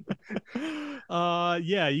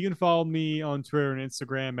 Yeah, you can follow me on Twitter and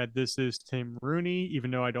Instagram at This Is Tim Rooney.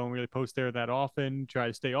 Even though I don't really post there that often, try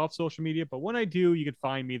to stay off social media. But when I do, you can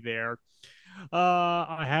find me there.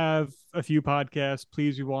 I have a few podcasts.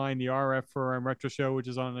 Please Rewind, the RF for Retro Show, which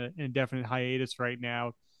is on an indefinite hiatus right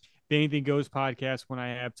now. The Anything Goes podcast when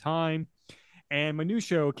I have time, and my new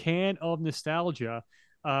show, Can of Nostalgia,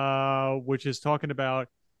 which is talking about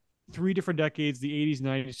 3 different decades, the 80s,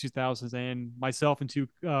 90s, 2000s, and myself and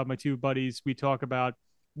my two buddies, we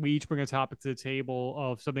each bring a topic to the table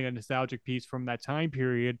of something, a nostalgic piece from that time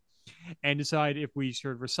period, and decide if we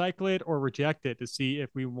should recycle it or reject it to see if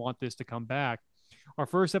we want this to come back. Our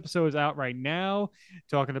first episode is out right now,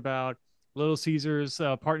 talking about Little Caesars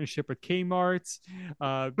partnership with Kmart,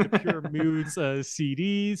 the Pure Moods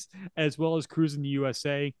CDs, as well as Cruising the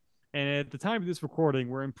USA. And at the time of this recording,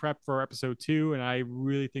 we're in prep for episode 2, and I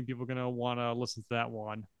really think people are going to want to listen to that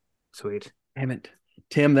one. Sweet. Damn it.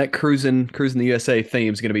 Tim, that Cruising the USA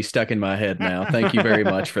theme is going to be stuck in my head now. Thank you very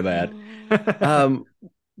much for that.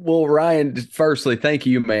 Well, Ryan, firstly, thank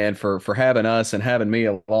you, man, for having us and having me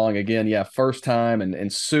along again. Yeah, first time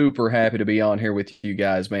and super happy to be on here with you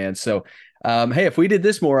guys, man. So Hey, if we did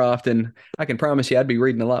this more often, I can promise you I'd be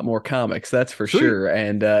reading a lot more comics. That's for sure,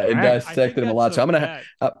 and dissecting them a lot. So I'm gonna.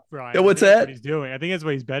 Brian, what's that? What he's doing? I think that's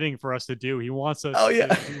what he's betting for us to do. He wants us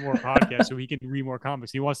to do more podcasts so he can read more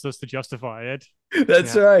comics. He wants us to justify it.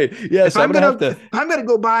 That's right. Yeah. If I'm gonna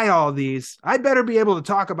go buy all these, I better be able to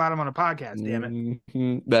talk about them on a podcast. Damn it.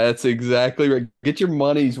 Mm-hmm. That's exactly right. Get your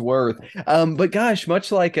money's worth. But gosh,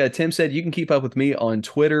 much like Tim said, you can keep up with me on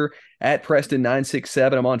Twitter at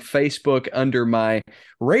Preston967. I'm on Facebook under my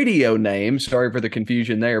radio name. Sorry for the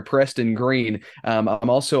confusion there, Preston Green. I'm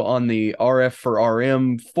also on the RF for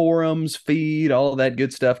RM forums feed, all that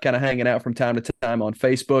good stuff, kind of hanging out from time to time on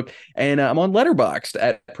Facebook. And I'm on Letterboxd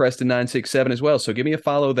at Preston967 as well. So give me a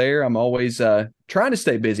follow there. I'm always trying to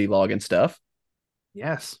stay busy logging stuff.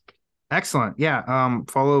 Yes. Excellent. Yeah.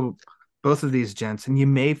 Follow both of these gents, and you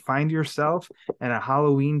may find yourself in a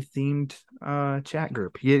Halloween themed chat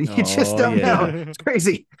group. You just don't know. It's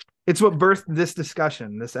crazy. It's what birthed this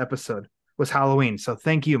discussion. This episode was Halloween. So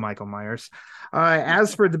thank you, Michael Myers.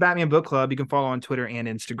 As for the Batman Book Club, you can follow on Twitter and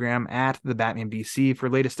Instagram at the Batman BC for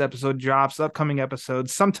latest episode drops, upcoming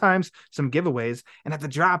episodes, sometimes some giveaways. And at the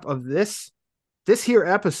drop of this here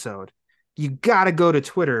episode, you got to go to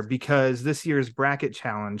Twitter because this year's bracket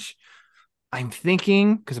challenge, I'm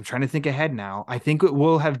thinking, because I'm trying to think ahead now, I think it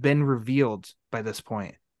will have been revealed by this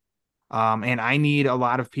point. And I need a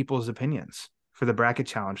lot of people's opinions for the bracket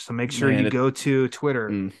challenge. So make sure you go to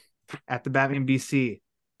Twitter at the Batman BC,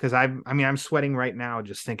 because I'm sweating right now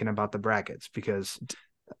just thinking about the brackets because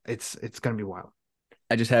it's going to be wild.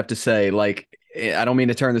 I just have to say, like, I don't mean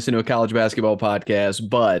to turn this into a college basketball podcast,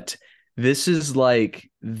 but this is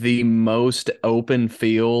like the most open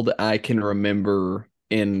field I can remember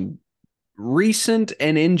in recent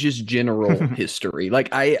and in just general history. Like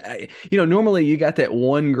I normally you got that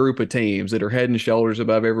one group of teams that are head and shoulders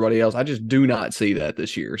above everybody else. I just do not see that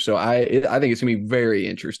this year. So I think it's gonna be very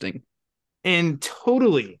interesting and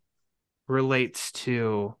totally relates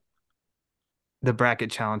to the bracket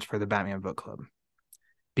challenge for the Batman Book Club,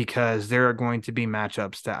 because there are going to be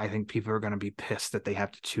matchups that I think people are going to be pissed that they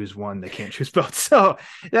have to choose one. They can't choose both. So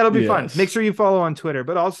that'll be fun. Make sure you follow on Twitter,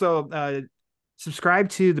 but also subscribe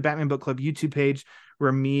to the Batman Book Club YouTube page,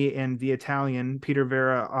 where me and the Italian Peter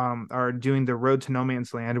Vera are doing the Road to No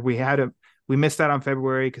Man's Land. We missed out on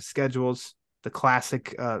February because schedules, the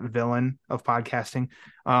classic villain of podcasting.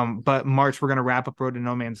 But March, we're going to wrap up Road to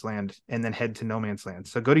No Man's Land and then head to No Man's Land.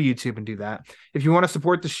 So go to YouTube and do that. If you want to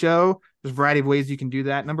support the show, there's a variety of ways you can do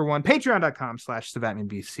that. Number one,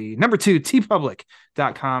 patreon.com/thebatmanbc. Number two,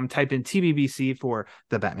 tpublic.com. Type in TBBC for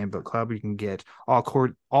the Batman Book Club. You can get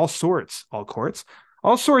all sorts of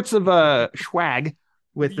swag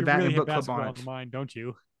with the Batman Book Club on it. Mind, don't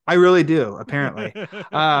you? I really do, apparently.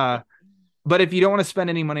 But if you don't want to spend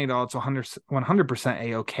any money at all, it's 100%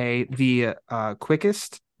 A-OK. The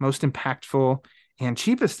quickest, most impactful, and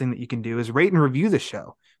cheapest thing that you can do is rate and review the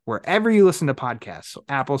show wherever you listen to podcasts. So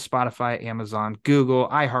Apple, Spotify, Amazon, Google,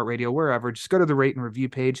 iHeartRadio, wherever. Just go to the rate and review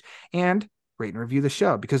page and rate and review the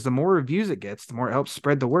show, because the more reviews it gets, the more it helps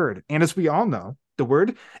spread the word. And as we all know, the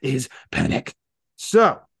word is panic.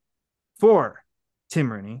 So for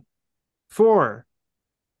Tim Rooney, for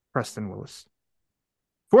Preston Willis,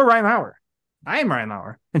 for Ryan Lauer, I am Ryan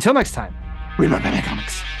Lauer. Until next time, read my Batman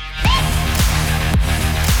comics.